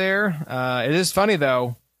rookies there. It is funny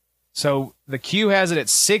though. So the Q has it at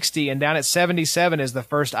 60, and down at 77 is the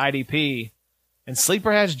first IDP. And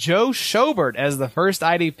Sleeper has Joe Schobert as the first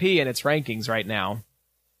IDP in its rankings right now,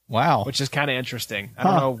 Wow. which is kind of interesting. I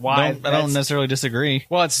don't know why. I don't necessarily disagree.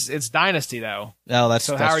 Well, it's Dynasty, though. Oh, that's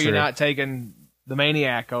So that's how are you true. not taking the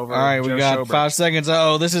Maniac over All right, Joe we got Schobert? 5 seconds.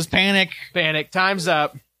 Oh, this is panic. Panic. Time's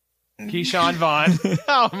up. Keyshawn Vaughn.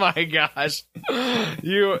 Oh, my gosh.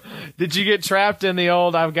 Did you get trapped in the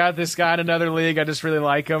old, I've got this guy in another league, I just really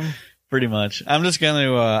like him? Pretty much. I'm just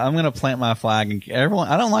gonna plant my flag and everyone.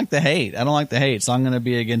 I don't like the hate. So I'm gonna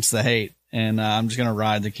be against the hate, and I'm just gonna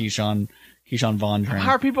ride the Keyshawn Vaughn train.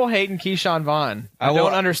 How are people hating Keyshawn Vaughn? I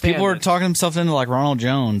don't understand. People are it. talking themselves into like Ronald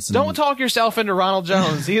Jones. Don't talk yourself into Ronald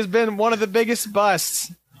Jones. He has been one of the biggest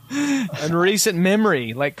busts in recent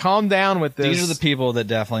memory. Like, calm down with this. These are the people that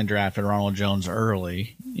definitely drafted Ronald Jones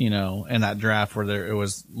early, in that draft where it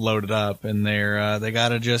was loaded up, and they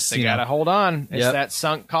gotta just They gotta hold on. It's Yep. that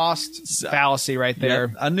sunk cost fallacy right there.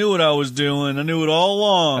 Yep. I knew what I was doing. I knew it all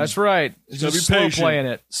along. That's right. Gotta Just be slow patient. playing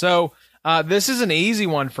it. So this is an easy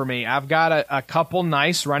one for me. I've got a couple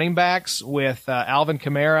nice running backs with Alvin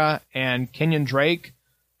Kamara and Kenyon Drake.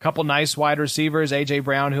 A couple nice wide receivers, A.J.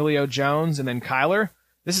 Brown, Julio Jones, and then Kyler.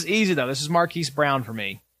 This is easy, though. This is Marquise Brown for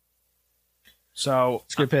me. So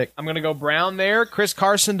It's a good pick. I'm going to go Brown there. Chris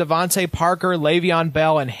Carson, Devontae Parker, Le'Veon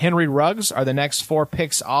Bell, and Henry Ruggs are the next 4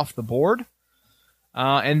 picks off the board.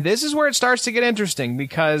 And this is where it starts to get interesting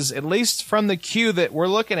because, at least from the queue that we're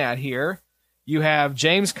looking at here, you have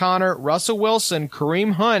James Conner, Russell Wilson,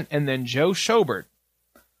 Kareem Hunt, and then Joe Schobert.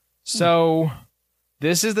 So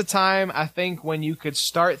this is the time, I think, when you could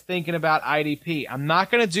start thinking about IDP. I'm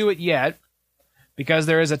not going to do it yet because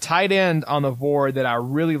there is a tight end on the board that I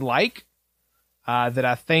really like, that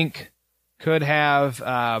I think could have,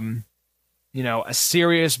 a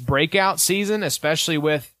serious breakout season, especially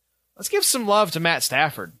with, let's give some love to Matt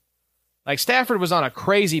Stafford. Like, Stafford was on a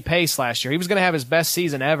crazy pace last year. He was going to have his best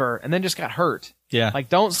season ever and then just got hurt. Yeah. Like,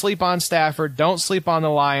 don't sleep on Stafford. Don't sleep on the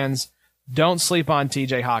Lions. Don't sleep on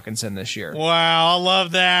TJ Hawkinson this year. Wow, I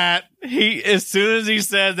love that. As soon as he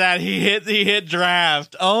said that, he hit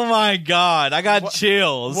draft. Oh my God, I got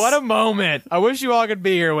chills. What a moment. I wish you all could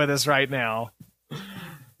be here with us right now.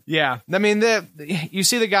 Yeah, I mean, you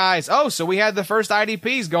see the guys. Oh, so we had the first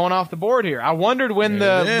IDPs going off the board here. I wondered when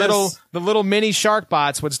the little mini shark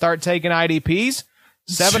bots would start taking IDPs.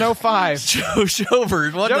 705. Joe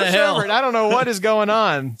Schobert, what Joe the hell? Schobert, I don't know what is going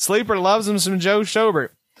on. Sleeper loves him some Joe Schobert.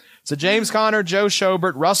 So James Conner, Joe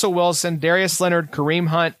Schobert, Russell Wilson, Darius Leonard, Kareem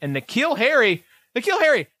Hunt, and N'Keal Harry. N'Keal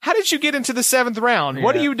Harry, how did you get into the 7th round?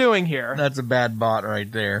 What are you doing here? That's a bad bot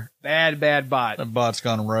right there. Bad bot. That bot's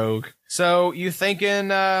gone rogue. So you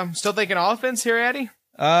still thinking offense here, Eddie?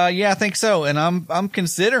 Yeah, I think so. And I'm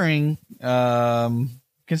considering doubling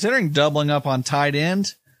up on tight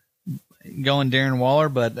end, going Darren Waller,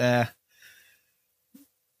 but I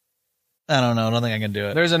don't know. I don't think I can do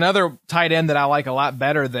it. There's another tight end that I like a lot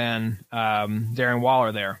better than Darren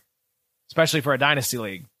Waller there, especially for a dynasty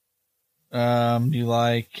league. You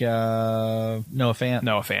like Noah Fant?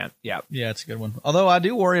 Noah Fant, yeah. Yeah, it's a good one. Although I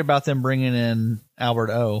do worry about them bringing in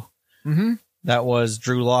Albert O. Mm-hmm. That was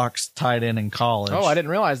Drew Lock's tight end in college. Oh, I didn't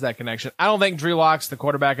realize that connection. I don't think Drew Lock's the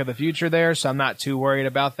quarterback of the future there, so I'm not too worried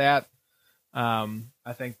about that. I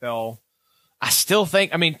think Cam's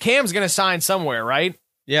going to sign somewhere, right?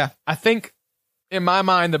 Yeah. I think, in my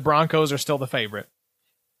mind, the Broncos are still the favorite.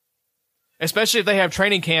 Especially if they have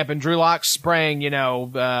training camp and Drew Lock's spraying, 6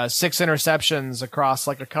 interceptions across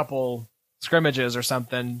like a couple scrimmages or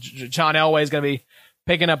something. John Elway's going to be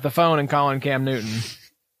picking up the phone and calling Cam Newton.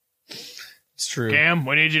 It's true. Cam,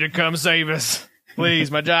 we need you to come save us.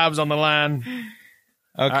 Please, my job's on the line.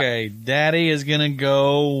 Okay, Daddy is going to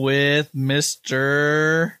go with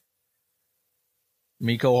Mr.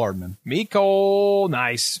 Miko Hardman. Miko,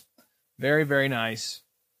 nice. Very, very nice.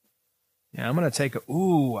 Yeah, I'm going to take I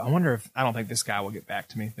don't think this guy will get back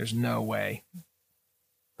to me. There's no way.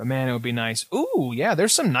 But man, it would be nice. Ooh, yeah,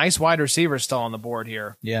 there's some nice wide receivers still on the board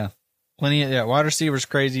here. Yeah. Plenty of wide receivers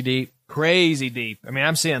crazy deep. Crazy deep. I mean,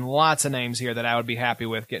 I'm seeing lots of names here that I would be happy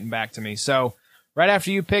with getting back to me. So, right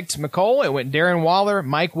after you picked McCole, it went Darren Waller,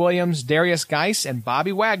 Mike Williams, Darius Geis, and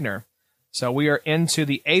Bobby Wagner. So, we are into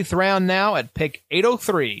the 8th round now at pick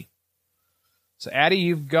 803. So, Addy,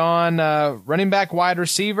 you've gone running back, wide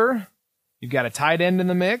receiver. You've got a tight end in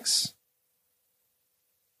the mix.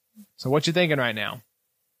 So, what you thinking right now?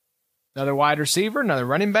 Another wide receiver, another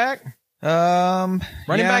running back? Running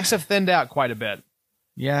backs have thinned out quite a bit.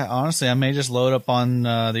 Yeah, honestly, I may just load up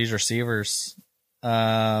on these receivers.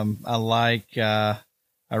 I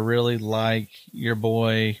really like your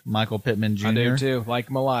boy Michael Pittman Jr. I do too. Like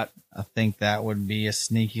him a lot. I think that would be a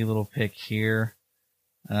sneaky little pick here.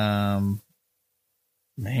 I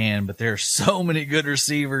Man, but there are so many good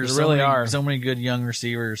receivers. There really are. So many good young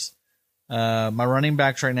receivers. My running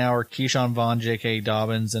backs right now are Keyshawn Vaughn, J.K.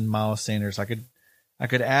 Dobbins, and Miles Sanders. I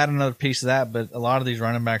could add another piece of that, but a lot of these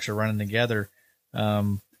running backs are running together.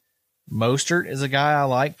 Mostert is a guy I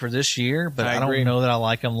like for this year, but I don't know that I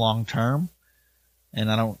like him long term.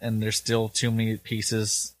 And there's still too many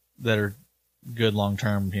pieces that are good long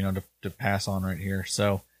term, to pass on right here.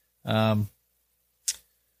 So, man,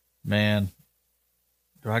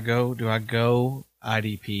 do I go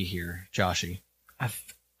IDP here, Joshy?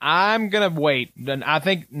 I'm going to wait. I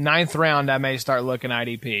think 9th round I may start looking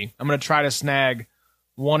IDP. I'm going to try to snag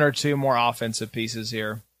one or two more offensive pieces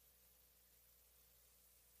here.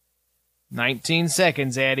 19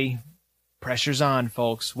 seconds, Eddie. Pressure's on,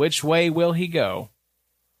 folks. Which way will he go?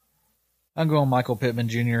 I'm going Michael Pittman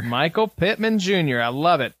Jr. Michael Pittman Jr. I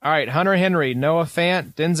love it. All right, Hunter Henry, Noah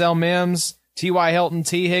Fant, Denzel Mims, T.Y. Hilton,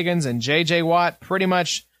 T. Higgins, and J.J. Watt pretty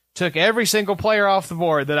much took every single player off the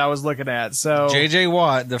board that I was looking at. So J.J.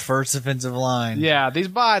 Watt, the first offensive line. Yeah, these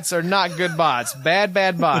bots are not good bots. Bad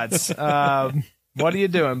bots. What are you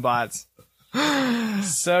doing, bots?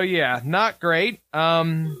 So, yeah, not great.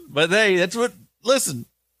 But hey, that's what, listen,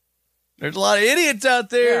 there's a lot of idiots out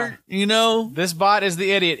there, This bot is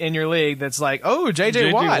the idiot in your league that's like, oh,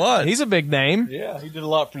 J.J. Watt. He's a big name. Yeah, he did a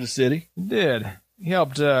lot for the city. He did. He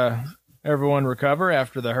helped everyone recover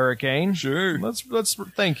after the hurricane. Sure. Let's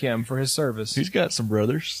thank him for his service. He's got some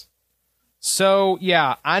brothers. So,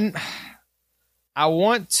 yeah, I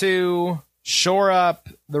want to shore up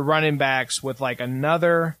the running backs with like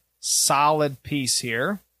another solid piece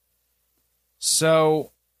here.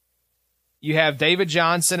 So you have David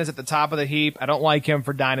Johnson is at the top of the heap. I don't like him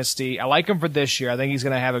for Dynasty. I like him for this year. I think he's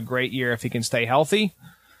going to have a great year if he can stay healthy.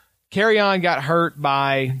 Carry-on got hurt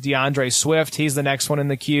by DeAndre Swift. He's the next one in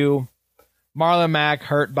the queue. Marlon Mack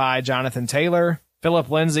hurt by Jonathan Taylor. Phillip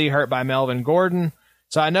Lindsay hurt by Melvin Gordon.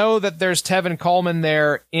 So I know that there's Tevin Coleman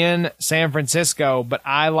there in San Francisco, but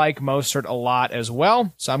I like Mostert a lot as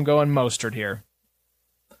well. So I'm going Mostert here.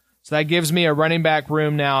 So that gives me a running back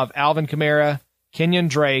room now of Alvin Kamara, Kenyon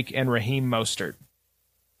Drake, and Raheem Mostert.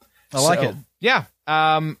 I like it. Yeah.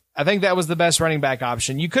 I think that was the best running back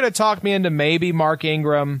option. You could have talked me into maybe Mark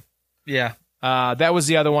Ingram. Yeah. That was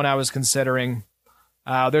the other one I was considering.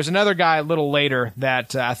 There's another guy a little later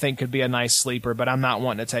that I think could be a nice sleeper, but I'm not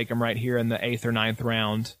wanting to take him right here in the 8th or 9th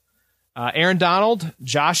round. Aaron Donald,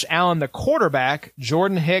 Josh Allen, the quarterback,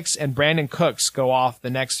 Jordan Hicks, and Brandon Cooks go off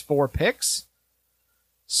the next 4 picks.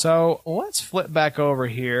 So let's flip back over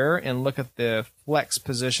here and look at the flex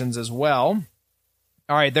positions as well.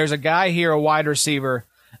 All right, there's a guy here, a wide receiver.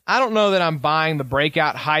 I don't know that I'm buying the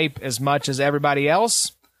breakout hype as much as everybody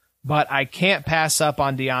else, but I can't pass up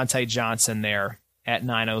on Deontay Johnson there at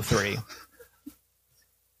 903.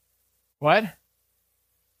 What?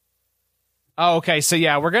 Oh, okay. So,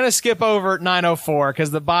 yeah, we're going to skip over 904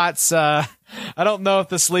 because the bots, I don't know if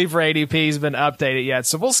the sleeper ADP has been updated yet.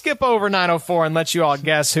 So we'll skip over 904 and let you all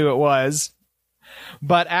guess who it was.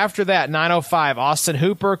 But after that, 905, Austin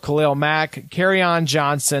Hooper, Khalil Mack, Kerryon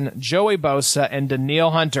Johnson, Joey Bosa, and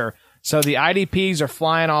Danielle Hunter. So the IDPs are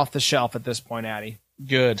flying off the shelf at this point, Addy.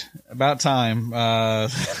 Good. About time.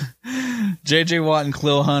 J.J. Watt and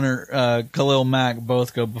Khalil Mack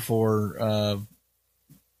both go before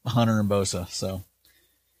Hunter and Bosa. So,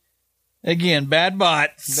 again, bad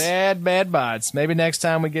bots. Bad bots. Maybe next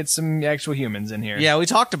time we get some actual humans in here. Yeah, we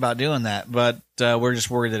talked about doing that, but we're just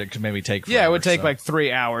worried that it could maybe take forever. Yeah, it would take like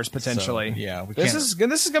 3 hours potentially. So, yeah, this is going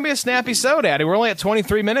to be a snappy show, Daddy. We're only at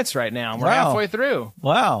 23 minutes right now. We're halfway through.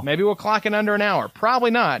 Wow. Maybe we'll clock in under an hour. Probably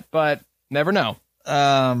not, but never know.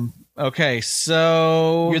 Okay,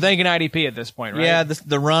 so you're thinking IDP at this point, right? Yeah,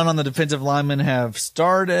 the run on the defensive linemen has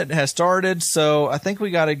started. So I think we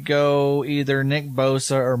got to go either Nick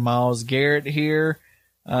Bosa or Myles Garrett here.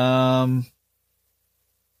 We're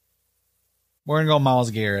gonna go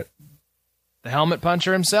Myles Garrett, the helmet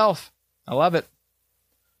puncher himself. I love it.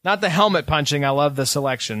 Not the helmet punching. I love the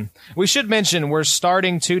selection. We should mention we're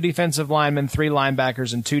starting 2 defensive linemen, 3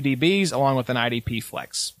 linebackers, and 2 DBs, along with an IDP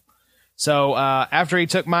flex. So after he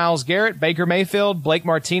took Myles Garrett, Baker Mayfield, Blake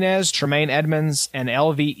Martinez, Tremaine Edmonds, and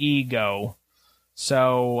LVE go.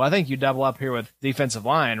 So I think you double up here with defensive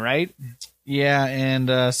line, right? Yeah,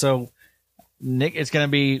 and so Nick, it's going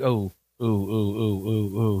to be, you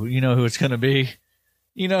know who it's going to be.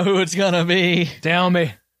 You know who it's going to be. Tell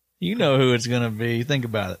me. You know who it's going to be. Think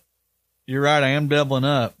about it. You're right, I am doubling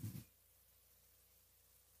up.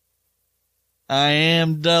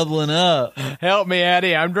 Help me,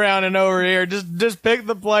 Addy. I'm drowning over here. Just pick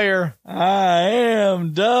the player. I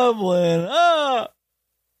am doubling up.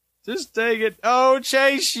 Just take it. Oh,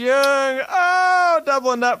 Chase Young. Oh,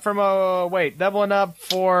 doubling up from, doubling up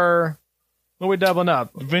for, what are we doubling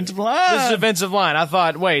up? Defensive line. This is defensive line. I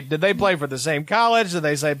thought, wait, did they play for the same college? Did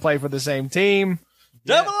they say play for the same team?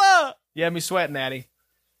 Double up. You had me sweating, Addy.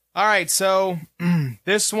 All right, so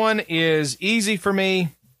this one is easy for me.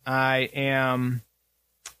 I am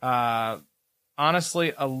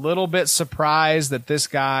honestly a little bit surprised that this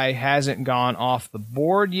guy hasn't gone off the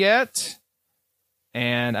board yet.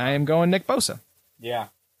 And I am going Nick Bosa. Yeah.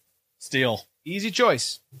 Steal. Easy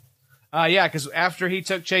choice. Because after he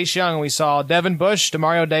took Chase Young, we saw Devin Bush,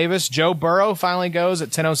 Demario Davis, Joe Burrow finally goes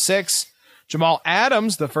at 10:06. Jamal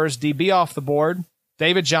Adams, the first DB off the board.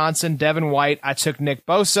 David Johnson, Devin White. I took Nick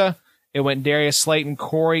Bosa. It went Darius Slayton,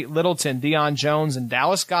 Corey Littleton, Deion Jones, and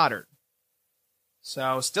Dallas Goedert.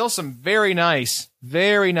 So still some very nice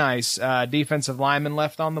defensive linemen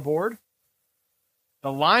left on the board. The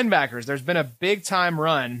linebackers, there's been a big-time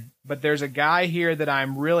run, but there's a guy here that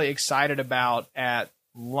I'm really excited about at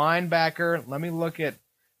linebacker. Let me look at,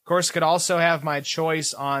 of course, could also have my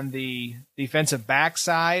choice on the defensive back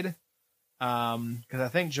side, because I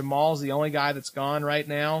think Jamal's the only guy that's gone right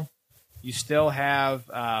now. You still have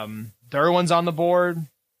Derwin's on the board,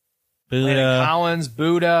 Landon Collins,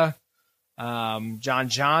 Buddha, John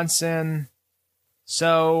Johnson.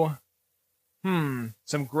 So,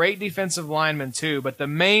 some great defensive linemen too, but the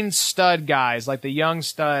main stud guys, like the young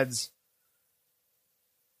studs,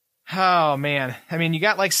 oh man. I mean, you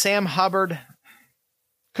got like Sam Hubbard.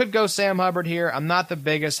 Could go Sam Hubbard here. I'm not the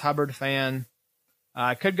biggest Hubbard fan.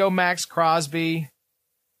 Could go Max Crosby.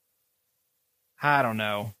 I don't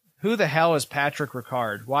know. Who the hell is Patrick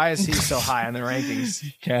Ricard? Why is he so high on the rankings?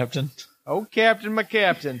 Captain. Oh, Captain, my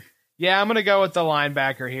Captain. Yeah, I'm going to go with the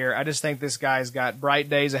linebacker here. I just think this guy's got bright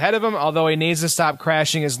days ahead of him, although he needs to stop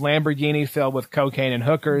crashing his Lamborghini filled with cocaine and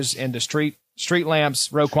hookers into street lamps,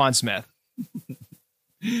 Roquan Smith.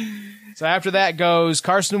 So after that goes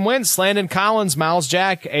Carson Wentz, Landon Collins, Miles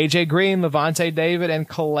Jack, A.J. Green, Levante David, and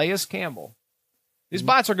Calais Campbell. These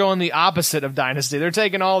bots are going the opposite of Dynasty. They're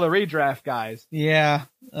taking all the redraft guys. Yeah.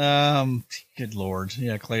 Good Lord.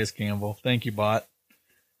 Yeah, Calais Campbell. Thank you, bot.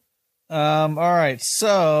 All right,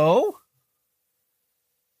 so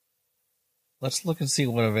let's look and see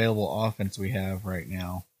what available offense we have right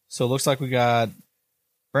now. So it looks like we got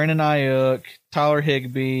Brandon Ayuk, Tyler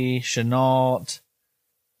Higbee, Chenault,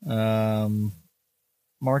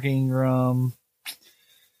 Mark Ingram,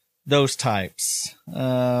 those types.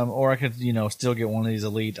 Or I could, still get one of these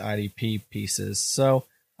elite IDP pieces. So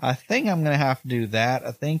I think I'm going to have to do that.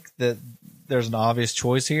 I think that there's an obvious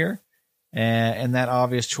choice here. And that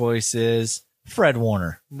obvious choice is Fred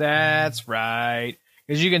Warner. That's right.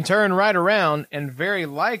 Because you can turn right around and very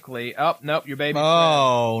likely, your baby.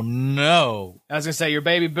 Oh, no. I was going to say, your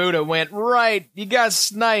baby Buddha went right. You got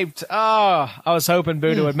sniped. Oh, I was hoping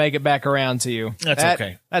Buddha would make it back around to you. That's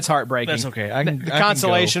okay. That's heartbreaking. That's okay. The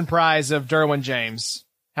consolation prize of Derwin James.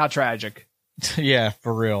 How tragic. Yeah,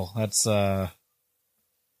 for real. That's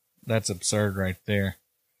absurd right there.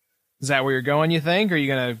 Is that where you're going, you think? Are you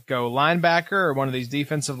going to go linebacker or one of these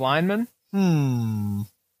defensive linemen?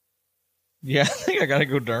 Yeah, I think I got to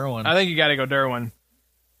go Derwin. I think you got to go Derwin.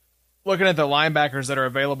 Looking at the linebackers that are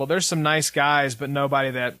available, there's some nice guys, but nobody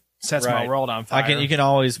that sets my world on fire. You can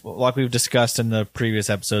always, like we've discussed in the previous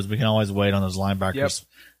episodes, we can always wait on those linebackers. Yep.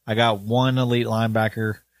 I got one elite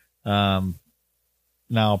linebacker. Now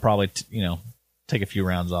I'll probably, take a few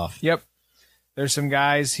rounds off. Yep. There's some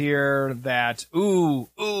guys here that, ooh.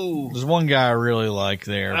 There's one guy I really like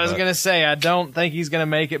there. I was going to say, I don't think he's going to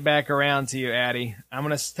make it back around to you, Addy. I'm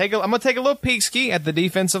going to take a little peek ski at the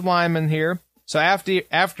defensive lineman here. So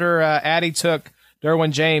after Addy took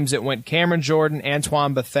Derwin James, it went Cameron Jordan,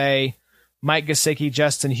 Antoine Bethea, Mike Gesicki,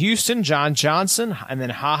 Justin Houston, John Johnson, and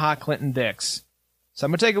then Clinton Dix. So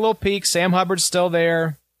I'm going to take a little peek. Sam Hubbard's still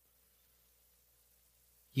there.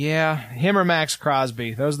 Yeah, him or Max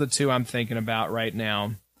Crosby. Those are the two I'm thinking about right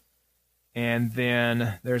now. And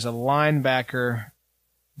then there's a linebacker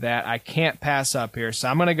that I can't pass up here. So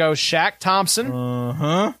I'm going to go Shaq Thompson,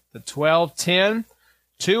 the 12-10.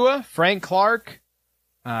 Tua, Frank Clark,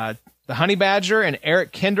 the Honey Badger, and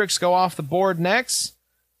Eric Kendricks go off the board next.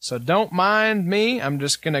 So don't mind me. I'm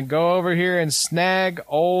just going to go over here and snag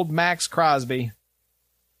old Max Crosby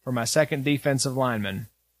for my second defensive lineman.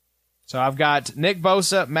 So I've got Nick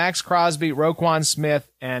Bosa, Max Crosby, Roquan Smith,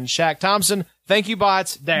 and Shaq Thompson. Thank you,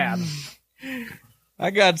 bots. Dab.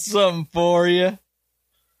 I got something for you.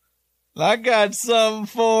 What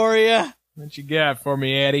you got for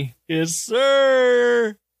me, Eddie? Yes,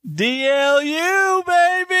 sir. DLU,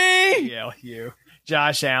 baby. DLU.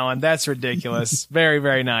 Josh Allen. That's ridiculous. Very,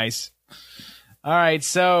 very nice. All right,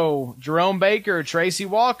 so Jerome Baker, Tracy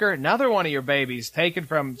Walker, another one of your babies,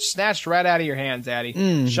 snatched right out of your hands,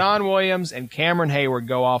 Addy. Sean Williams and Cameron Hayward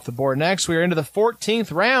go off the board next. We are into the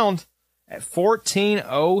 14th round at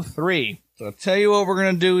 14:03. So I'll tell you what we're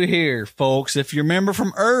going to do here, folks. If you remember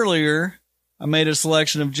from earlier, I made a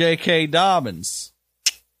selection of J.K. Dobbins.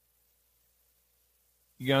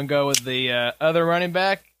 You going to go with the other running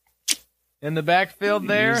back in the backfield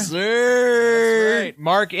there? Yes, sir. That's right.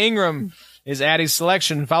 Mark Ingram is Addy's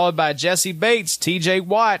selection, followed by Jesse Bates, T.J.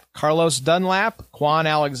 Watt, Carlos Dunlap, Quan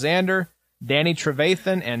Alexander, Danny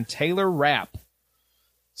Trevathan, and Taylor Rapp.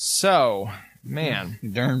 So, man.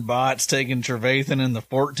 Darn bots taking Trevathan in the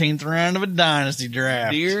 14th round of a dynasty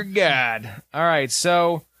draft. Dear God. All right,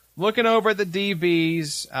 so looking over at the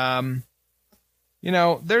DBs,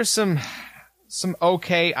 there's some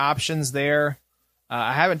okay options there.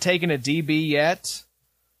 I haven't taken a DB yet,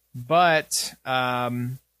 but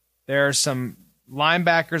there are some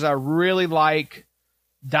linebackers I really like.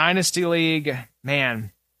 Dynasty League,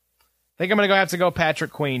 man, I think I'm going to have to go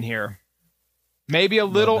Patrick Queen here. Maybe a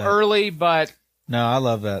little early, but... No, I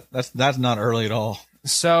love that. That's not early at all.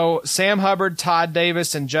 So Sam Hubbard, Todd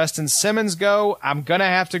Davis, and Justin Simmons go. I'm going to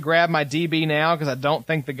have to grab my DB now because I don't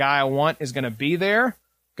think the guy I want is going to be there.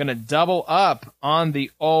 Going to double up on the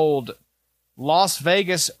old Las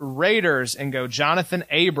Vegas Raiders and go Jonathan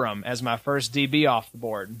Abram as my first DB off the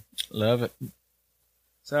board. Love it.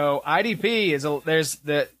 So IDP there's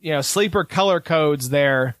the sleeper color codes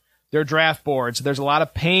there. Their draft boards. So there's a lot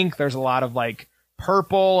of pink. There's a lot of like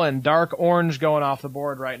purple and dark orange going off the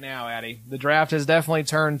board right now, Addy. The draft has definitely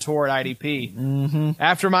turned toward IDP. Mm-hmm.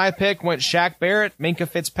 After my pick went Shaq Barrett, Minka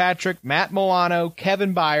Fitzpatrick, Matt Milano,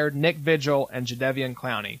 Kevin Byard, Nick Vigil, and Jadeveon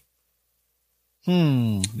Clowney.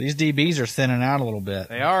 These DBs are thinning out a little bit.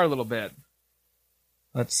 They are a little bit.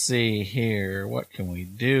 Let's see here. What can we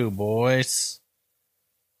do, boys?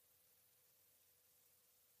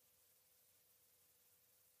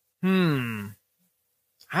 I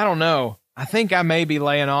don't know. I think I may be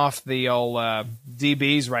laying off the old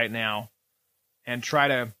DBs right now and try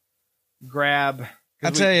to grab...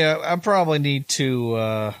 I'll tell you, I probably need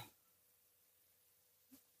to...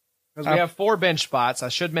 Because we have 4 bench spots. I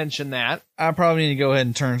should mention that. I probably need to go ahead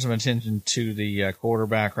and turn some attention to the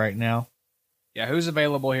quarterback right now. Yeah, who's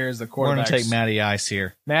available here is the quarterback. We're going to take Matty Ice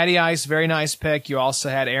here. Matty Ice, very nice pick. You also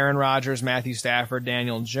had Aaron Rodgers, Matthew Stafford,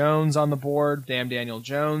 Daniel Jones on the board. Damn Daniel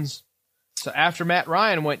Jones. So after Matt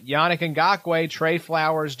Ryan went Yannick Ngakoue, Trey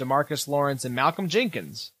Flowers, DeMarcus Lawrence, and Malcolm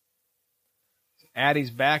Jenkins. Addy's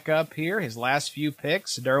back up here. His last few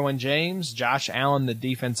picks, Derwin James, Josh Allen, the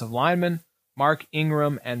defensive lineman, Mark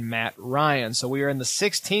Ingram, and Matt Ryan. So we are in the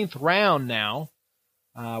 16th round now.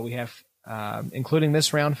 We have, including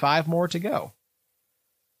this round, 5 more to go.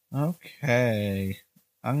 Okay.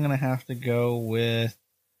 I'm going to have to go with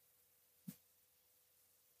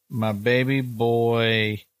my baby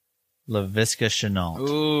boy, LaVisca Chenault.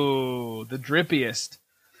 Ooh, the drippiest.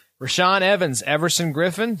 Rashaan Evans, Everson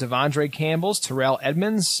Griffin, Devondre Campbell, Terrell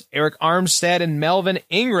Edmonds, Eric Armstead, and Melvin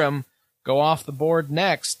Ingram go off the board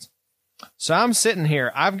next. So I'm sitting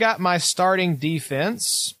here. I've got my starting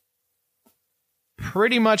defense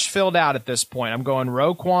pretty much filled out at this point. I'm going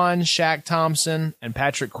Roquan, Shaq Thompson, and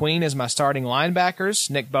Patrick Queen as my starting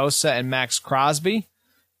linebackers, Nick Bosa and Max Crosby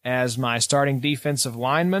as my starting defensive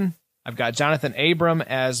linemen. I've got Jonathan Abram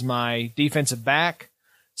as my defensive back.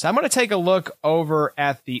 So I'm going to take a look over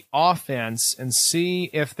at the offense and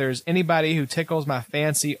see if there's anybody who tickles my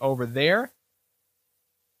fancy over there.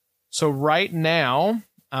 So right now,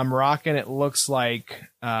 I'm rocking, it looks like,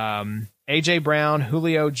 A.J. Brown,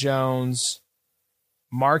 Julio Jones,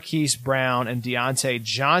 Marquise Brown, and Deontay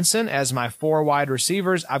Johnson as my 4 wide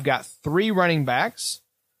receivers. I've got 3 running backs.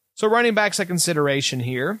 So running back's a consideration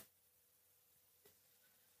here.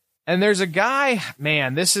 And there's a guy,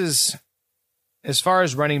 man, this is, as far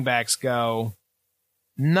as running backs go,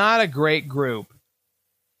 not a great group.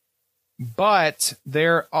 But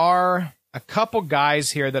there are a couple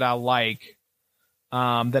guys here that I like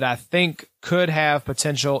that I think could have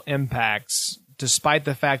potential impacts, despite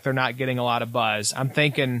the fact they're not getting a lot of buzz. I'm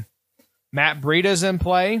thinking Matt Breida's in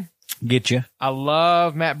play. Get you. I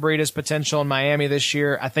love Matt Breida's potential in Miami this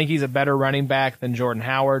year. I think he's a better running back than Jordan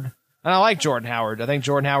Howard. And I like Jordan Howard. I think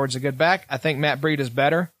Jordan Howard's a good back. I think Matt Breida's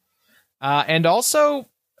better. And also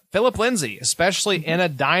Phillip Lindsay, especially in a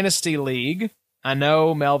dynasty league. I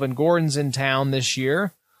know Melvin Gordon's in town this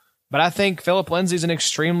year, but I think Phillip Lindsay's an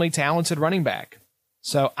extremely talented running back.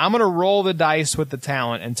 So I'm going to roll the dice with the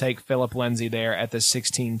talent and take Phillip Lindsay there at the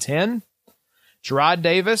 16-10. Gerard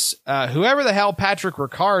Davis, whoever the hell Patrick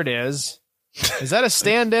Ricard is that a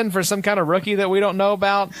stand-in for some kind of rookie that we don't know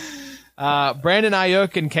about? Brandon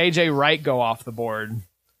Ayuk and KJ Wright go off the board.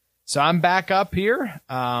 So I'm back up here.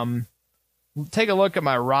 Take a look at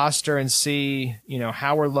my roster and see,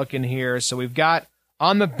 how we're looking here. So we've got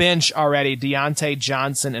on the bench already Deontay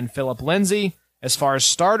Johnson and Phillip Lindsay. As far as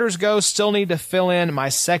starters go, still need to fill in my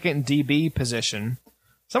second DB position.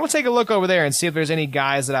 So I'm going to take a look over there and see if there's any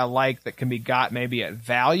guys that I like that can be got maybe at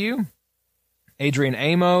value. Adrian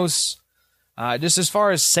Amos. Just as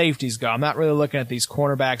far as safeties go, I'm not really looking at these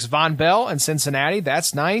cornerbacks. Von Bell in Cincinnati,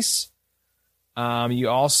 that's nice. You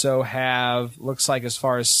also have, looks like as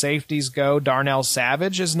far as safeties go, Darnell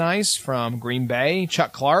Savage is nice from Green Bay.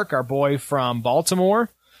 Chuck Clark, our boy from Baltimore.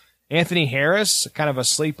 Anthony Harris, kind of a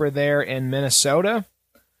sleeper there in Minnesota.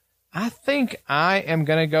 I think I am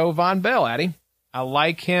going to go Von Bell, Addy. I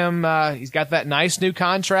like him. He's got that nice new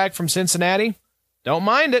contract from Cincinnati. Don't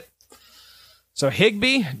mind it. So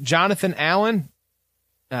Higbee, Jonathan Allen,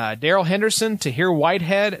 Darrell Henderson, Tahir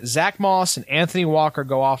Whitehead, Zach Moss, and Anthony Walker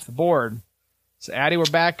go off the board. So, Addy, we're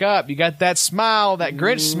back up. You got that smile, that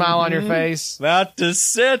Grinch smile on your face. About to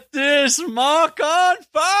set this mock on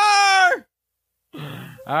fire!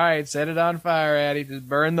 All right, set it on fire, Addy. Just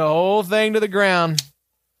burn the whole thing to the ground.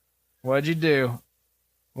 What'd you do?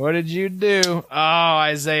 What did you do? Oh,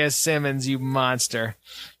 Isaiah Simmons, you monster.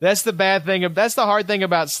 That's the bad thing. That's the hard thing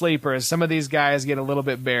about sleepers. Some of these guys get a little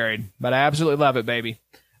bit buried, but I absolutely love it, baby.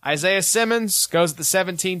 Isaiah Simmons goes at the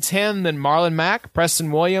 17-10, then Marlon Mack,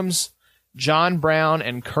 Preston Williams, John Brown,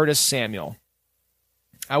 and Curtis Samuel.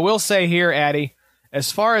 I will say here, Addy,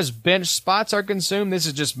 as far as bench spots are concerned, this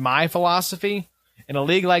is just my philosophy. In a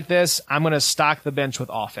league like this, I'm going to stock the bench with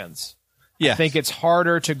offense. Yes. I think it's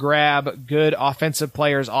harder to grab good offensive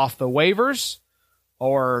players off the waivers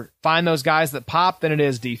or find those guys that pop than it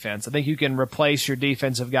is defense. I think you can replace your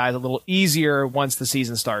defensive guys a little easier once the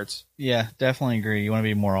season starts. Yeah, definitely agree. You want to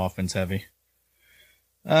be more offense heavy.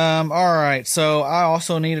 All right, so I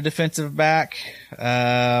also need a defensive back.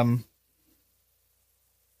 I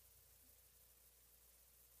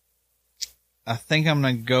think I'm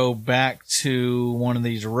going to go back to one of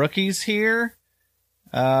these rookies here,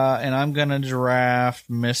 and I'm going to draft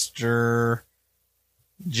Mr.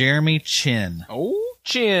 Jeremy Chin. Oh,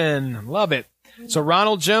 Chin. Love it. So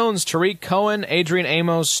Ronald Jones, Tariq Cohen, Adrian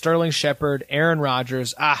Amos, Sterling Shepard, Aaron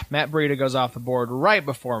Rodgers. Matt Breida goes off the board right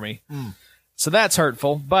before me. So that's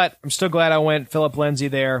hurtful, but I'm still glad I went Phillip Lindsay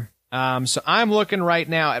there. So I'm looking right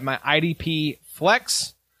now at my IDP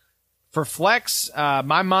flex. For flex,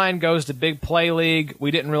 my mind goes to big play league.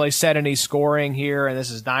 We didn't really set any scoring here, and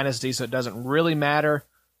this is Dynasty, so it doesn't really matter.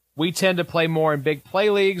 We tend to play more in big play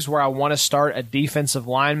leagues where I want to start a defensive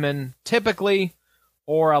lineman typically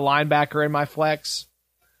or a linebacker in my flex.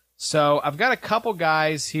 So I've got a couple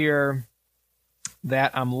guys here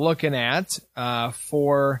that I'm looking at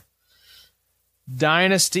for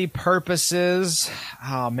dynasty purposes.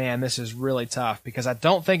 Oh man, this is really tough because I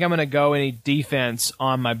don't think I'm going to go any defense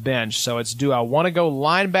on my bench. So it's, do I want to go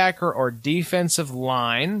linebacker or defensive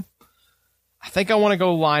line? I think I want to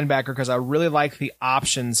go linebacker because I really like the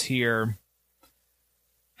options here.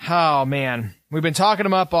 Oh man, we've been talking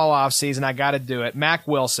him up all offseason. I got to do it. Mac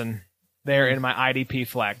Wilson there in my IDP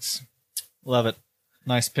flex. Love it.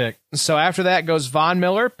 Nice pick. So after that goes Von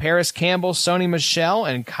Miller, Paris Campbell, Sony Michel,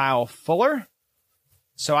 and Kyle Fuller.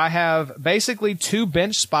 So I have basically 2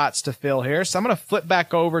 bench spots to fill here. So I'm going to flip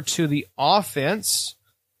back over to the offense.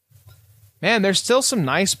 Man, there's still some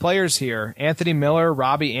nice players here. Anthony Miller,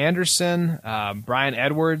 Robbie Anderson, Brian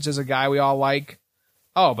Edwards is a guy we all like.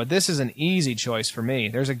 Oh, but this is an easy choice for me.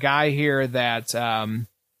 There's a guy here that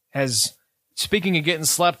has, speaking of getting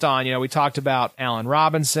slept on, we talked about Allen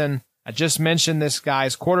Robinson. I just mentioned this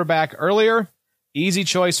guy's quarterback earlier. Easy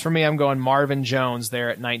choice for me. I'm going Marvin Jones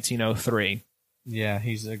there at 1903. Yeah,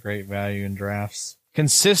 he's a great value in drafts.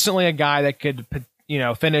 Consistently a guy that could,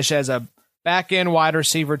 finish as a back-end wide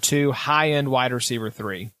receiver 2, high-end wide receiver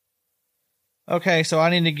 3. Okay, so I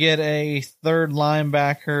need to get a third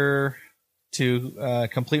linebacker to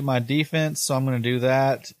complete my defense, so I'm going to do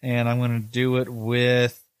that, and I'm going to do it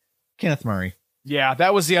with Kenneth Murray. Yeah,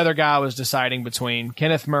 that was the other guy I was deciding between,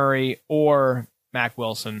 Kenneth Murray or Mac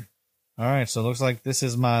Wilson. All right, so it looks like this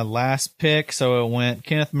is my last pick. So it went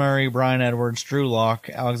Kenneth Murray, Brian Edwards, Drew Lock,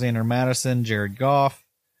 Alexander Madison, Jared Goff.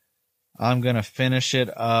 I'm going to finish it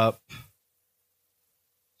up.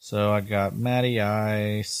 So I got Matty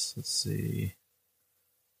Ice. Let's see.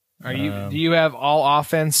 Do you have all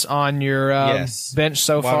offense on your yes. bench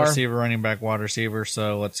so far? Wide receiver, running back, wide receiver.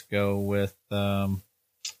 So let's go with, let's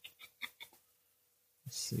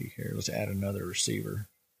see here. Let's add another receiver.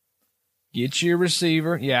 Get your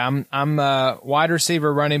receiver. Yeah, I'm wide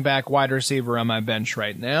receiver, running back, wide receiver on my bench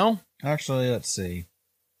right now. Actually, let's see.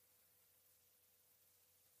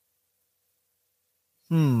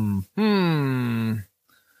 You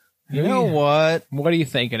You know what? What are you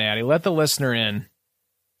thinking, Addy? Let the listener in.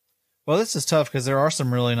 Well, this is tough because there are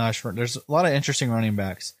some really nice. There's a lot of interesting running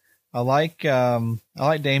backs. I like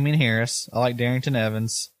Damian Harris. I like Darrington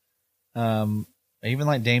Evans. I even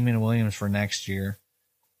like Damian Williams for next year.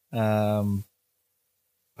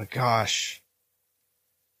 But gosh,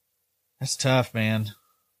 that's tough, man.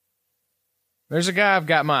 There's a guy I've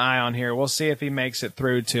got my eye on here. We'll see if he makes it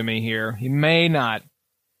through to me here. He may not,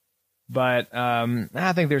 but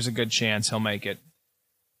I think there's a good chance he'll make it.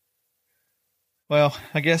 Well,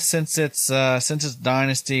 I guess since it's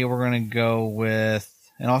Dynasty, we're going to go with,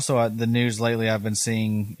 and also the news lately I've been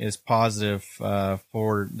seeing is positive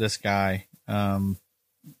for this guy, Darrington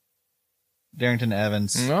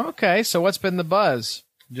Evans. Okay, so what's been the buzz?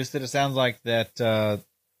 Just that it sounds like that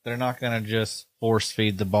they're not going to just force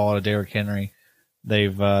feed the ball to Derrick Henry. They're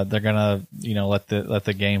going to let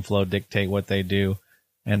the game flow dictate what they do,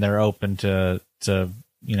 and they're open to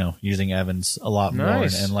using Evans a lot more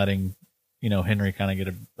and letting Henry kind of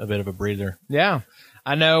get a bit of a breather. Yeah.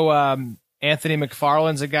 I know Anthony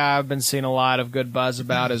McFarland's a guy I've been seeing a lot of good buzz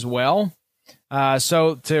about as well.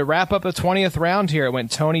 So to wrap up the 20th round here, it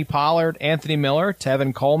went Tony Pollard, Anthony Miller,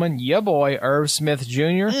 Tevin Coleman, ya boy, Irv Smith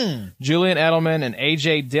Jr., Julian Edelman, and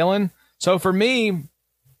A.J. Dillon. So for me...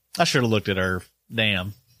 I should have looked at Irv.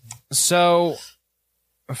 Damn. So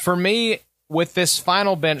for me, with this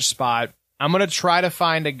final bench spot, I'm going to try to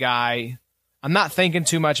find a guy... I'm not thinking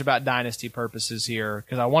too much about dynasty purposes here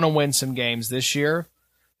because I want to win some games this year.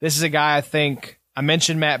 This is a guy I think, I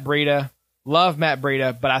mentioned Matt Breida, love Matt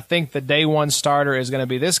Breida, but I think the day one starter is going to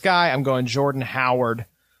be this guy. I'm going Jordan Howard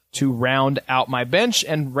to round out my bench.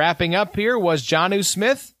 And wrapping up here was Jonnu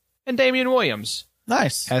Smith and Damian Williams.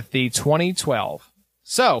 Nice. At the 2012.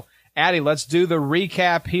 So, Addy, let's do the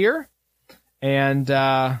recap here. And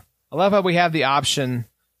I love how we have the option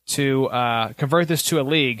to convert this to a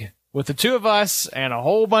league with the two of us and a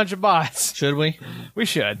whole bunch of bots. Should we? We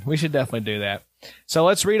should. We should definitely do that. So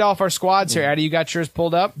let's read off our squads here. Addy, you got yours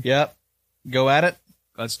pulled up? Yep. Go at it.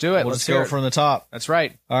 Let's do it. Let's go from the top. That's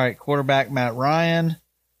right. All right. Quarterback, Matt Ryan.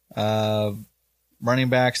 Running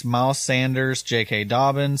backs, Miles Sanders, J.K.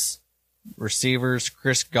 Dobbins. Receivers,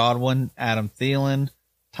 Chris Godwin, Adam Thielen.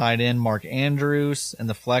 Tight end, Mark Andrews. And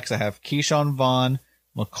the flex, I have Keyshawn Vaughn,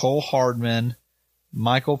 McCole Hardman,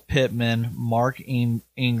 Michael Pittman, Mark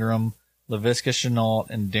Ingram, Laviska Shenault,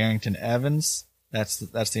 and Darrington Evans. That's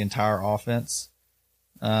the entire offense.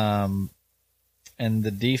 And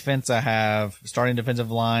the defense, I have starting defensive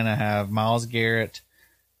line. I have Myles Garrett.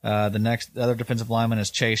 The other defensive lineman is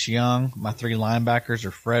Chase Young. My three linebackers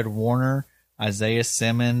are Fred Warner, Isaiah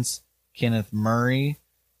Simmons, Kenneth Murray.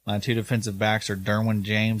 My two defensive backs are Derwin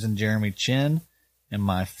James and Jeremy Chin. And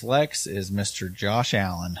my flex is Mr. Josh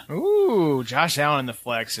Allen. Ooh, Josh Allen in the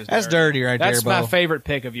flex is That's dirty right there, That's Bo. My favorite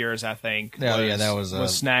pick of yours, I think. Oh, yeah, that was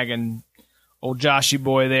snagging old Joshy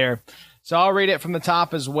boy there. So I'll read it from the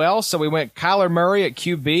top as well. So we went Kyler Murray at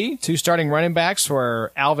QB. Two starting running backs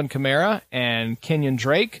were Alvin Kamara and Kenyon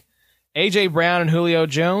Drake. A.J. Brown and Julio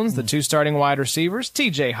Jones, the two starting wide receivers.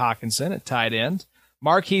 T.J. Hawkinson at tight end.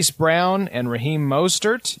 Marquise Brown and Raheem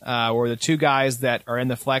Mostert were the two guys that are in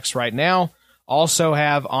the flex right now. Also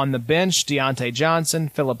have on the bench Deontay Johnson,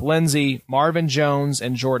 Phillip Lindsay, Marvin Jones,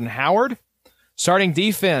 and Jordan Howard. Starting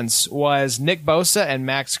defense was Nick Bosa and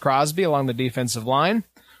Max Crosby along the defensive line.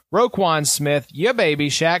 Roquan Smith, ya baby,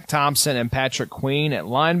 Shaq Thompson, and Patrick Queen at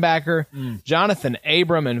linebacker. Jonathan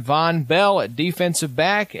Abram and Von Bell at defensive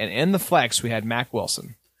back. And in the flex, we had Mac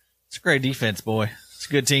Wilson. It's a great defense, boy. It's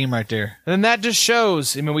a good team right there. And then that just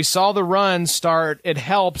shows, I mean, we saw the run start. It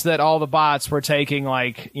helps that all the bots were taking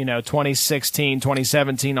 2016,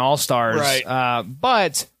 2017 All-Stars. Right.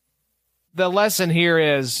 But the lesson here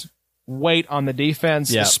is wait on the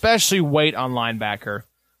defense, especially wait on linebacker.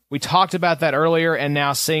 We talked about that earlier, and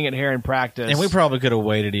now seeing it here in practice. And we probably could have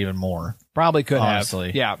waited even more. Probably could honestly.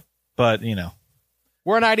 have. Yeah. But,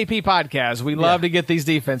 we're an IDP podcast. We love to get these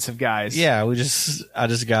defensive guys. Yeah, I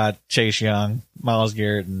just got Chase Young, Myles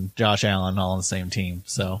Garrett, and Josh Allen all on the same team.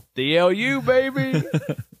 So DLU, baby.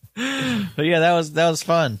 But yeah, that was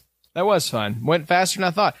fun. That was fun. Went faster than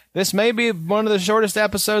I thought. This may be one of the shortest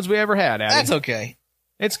episodes we ever had, Addy. That's okay.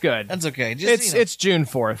 It's good. That's okay. It's June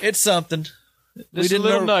 4th. It's something. Just a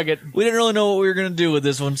little nugget. We didn't really know what we were going to do with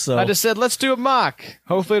this one, so I just said, let's do a mock.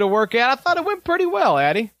 Hopefully it'll work out. I thought it went pretty well,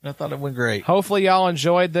 Addy. I thought it went great. Hopefully y'all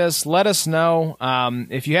enjoyed this. Let us know.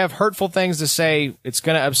 If you have hurtful things to say, it's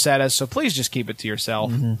going to upset us, so please just keep it to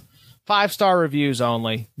yourself. 5-star reviews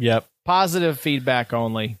only. Yep. Positive feedback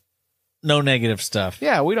only. No negative stuff.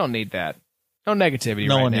 Yeah, we don't need that. No negativity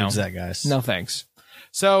no right one now. needs that, guys. No thanks.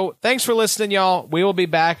 So thanks for listening, y'all. We will be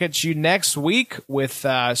back at you next week with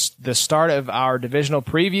the start of our divisional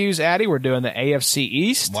previews, Addy. We're doing the AFC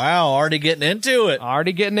East. Wow, already getting into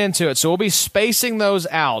it. So we'll be spacing those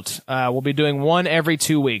out. We'll be doing one every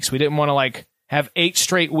 2 weeks. We didn't want to have 8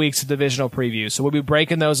 straight weeks of divisional previews. So we'll be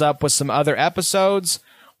breaking those up with some other episodes.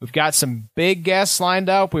 We've got some big guests lined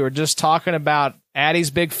up. We were just talking about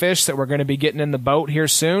Addy's big fish that we're going to be getting in the boat here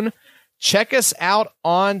soon. Check us out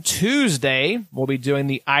on Tuesday. We'll be doing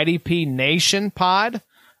the IDP Nation pod.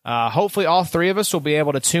 Hopefully all 3 of us will be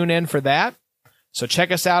able to tune in for that. So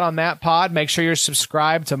check us out on that pod. Make sure you're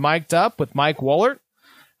subscribed to Mic'd Up with Mike Wohlert.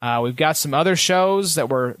 We've got some other shows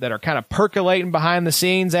that are kind of percolating behind the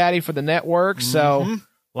scenes, Addy, for the network. So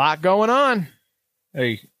a lot going on.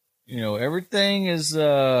 Hey, everything is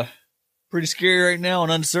pretty scary right now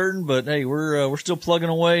and uncertain, but hey, we're still plugging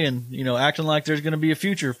away and acting like there's going to be a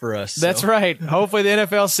future for us. That's right. Hopefully the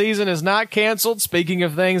NFL season is not canceled. Speaking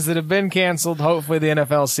of things that have been canceled, hopefully the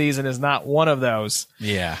NFL season is not one of those.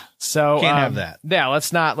 Yeah. So can't have that. Yeah,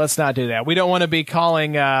 let's not do that. We don't want to be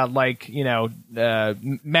calling Madden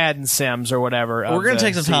Sims or whatever. We're going to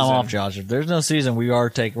take some time off, Josh. If there's no season, we're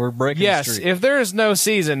breaking the streak. If there is no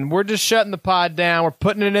season, we're just shutting the pod down. We're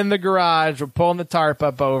putting it in the garage. We're pulling the tarp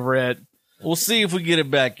up over it. We'll see if we get it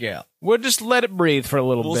back out. We'll just let it breathe for a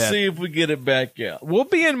little bit. We'll see if we get it back out. We'll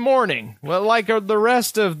be in mourning. Well, like the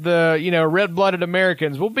rest of the, red-blooded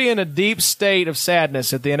Americans, we'll be in a deep state of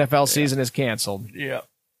sadness if the NFL season is canceled. Yeah.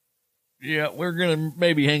 Yeah, we're going to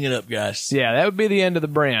maybe hang it up, guys. Yeah, that would be the end of the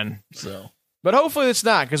brand. So, but hopefully it's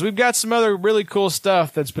not, because we've got some other really cool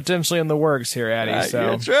stuff that's potentially in the works here, Addy. Right, so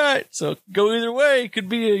that's right. So go either way. Could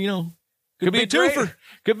be could be a twofer.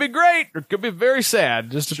 Could be great, or could be very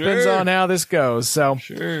sad. Just depends on how this goes. So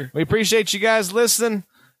we appreciate you guys listening.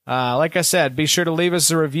 Like I said, be sure to leave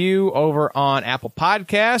us a review over on Apple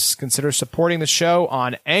Podcasts. Consider supporting the show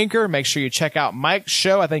on Anchor. Make sure you check out Mike's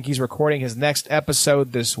show. I think he's recording his next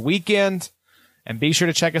episode this weekend. And be sure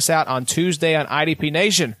to check us out on Tuesday on IDP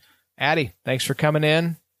Nation. Addy, thanks for coming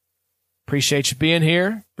in. Appreciate you being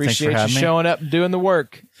here. Appreciate you showing up and doing the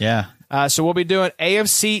work. Yeah. So we'll be doing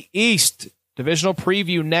AFC East divisional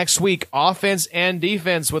preview next week, offense and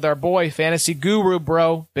defense, with our boy, fantasy guru,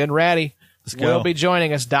 bro, Ben Ratty. Will be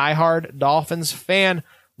joining us, diehard Dolphins fan.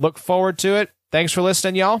 Look forward to it. Thanks for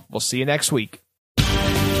listening, y'all. We'll see you next week.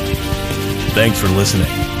 Thanks for listening.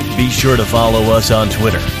 Be sure to follow us on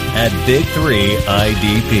Twitter at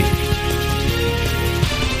Big3IDP.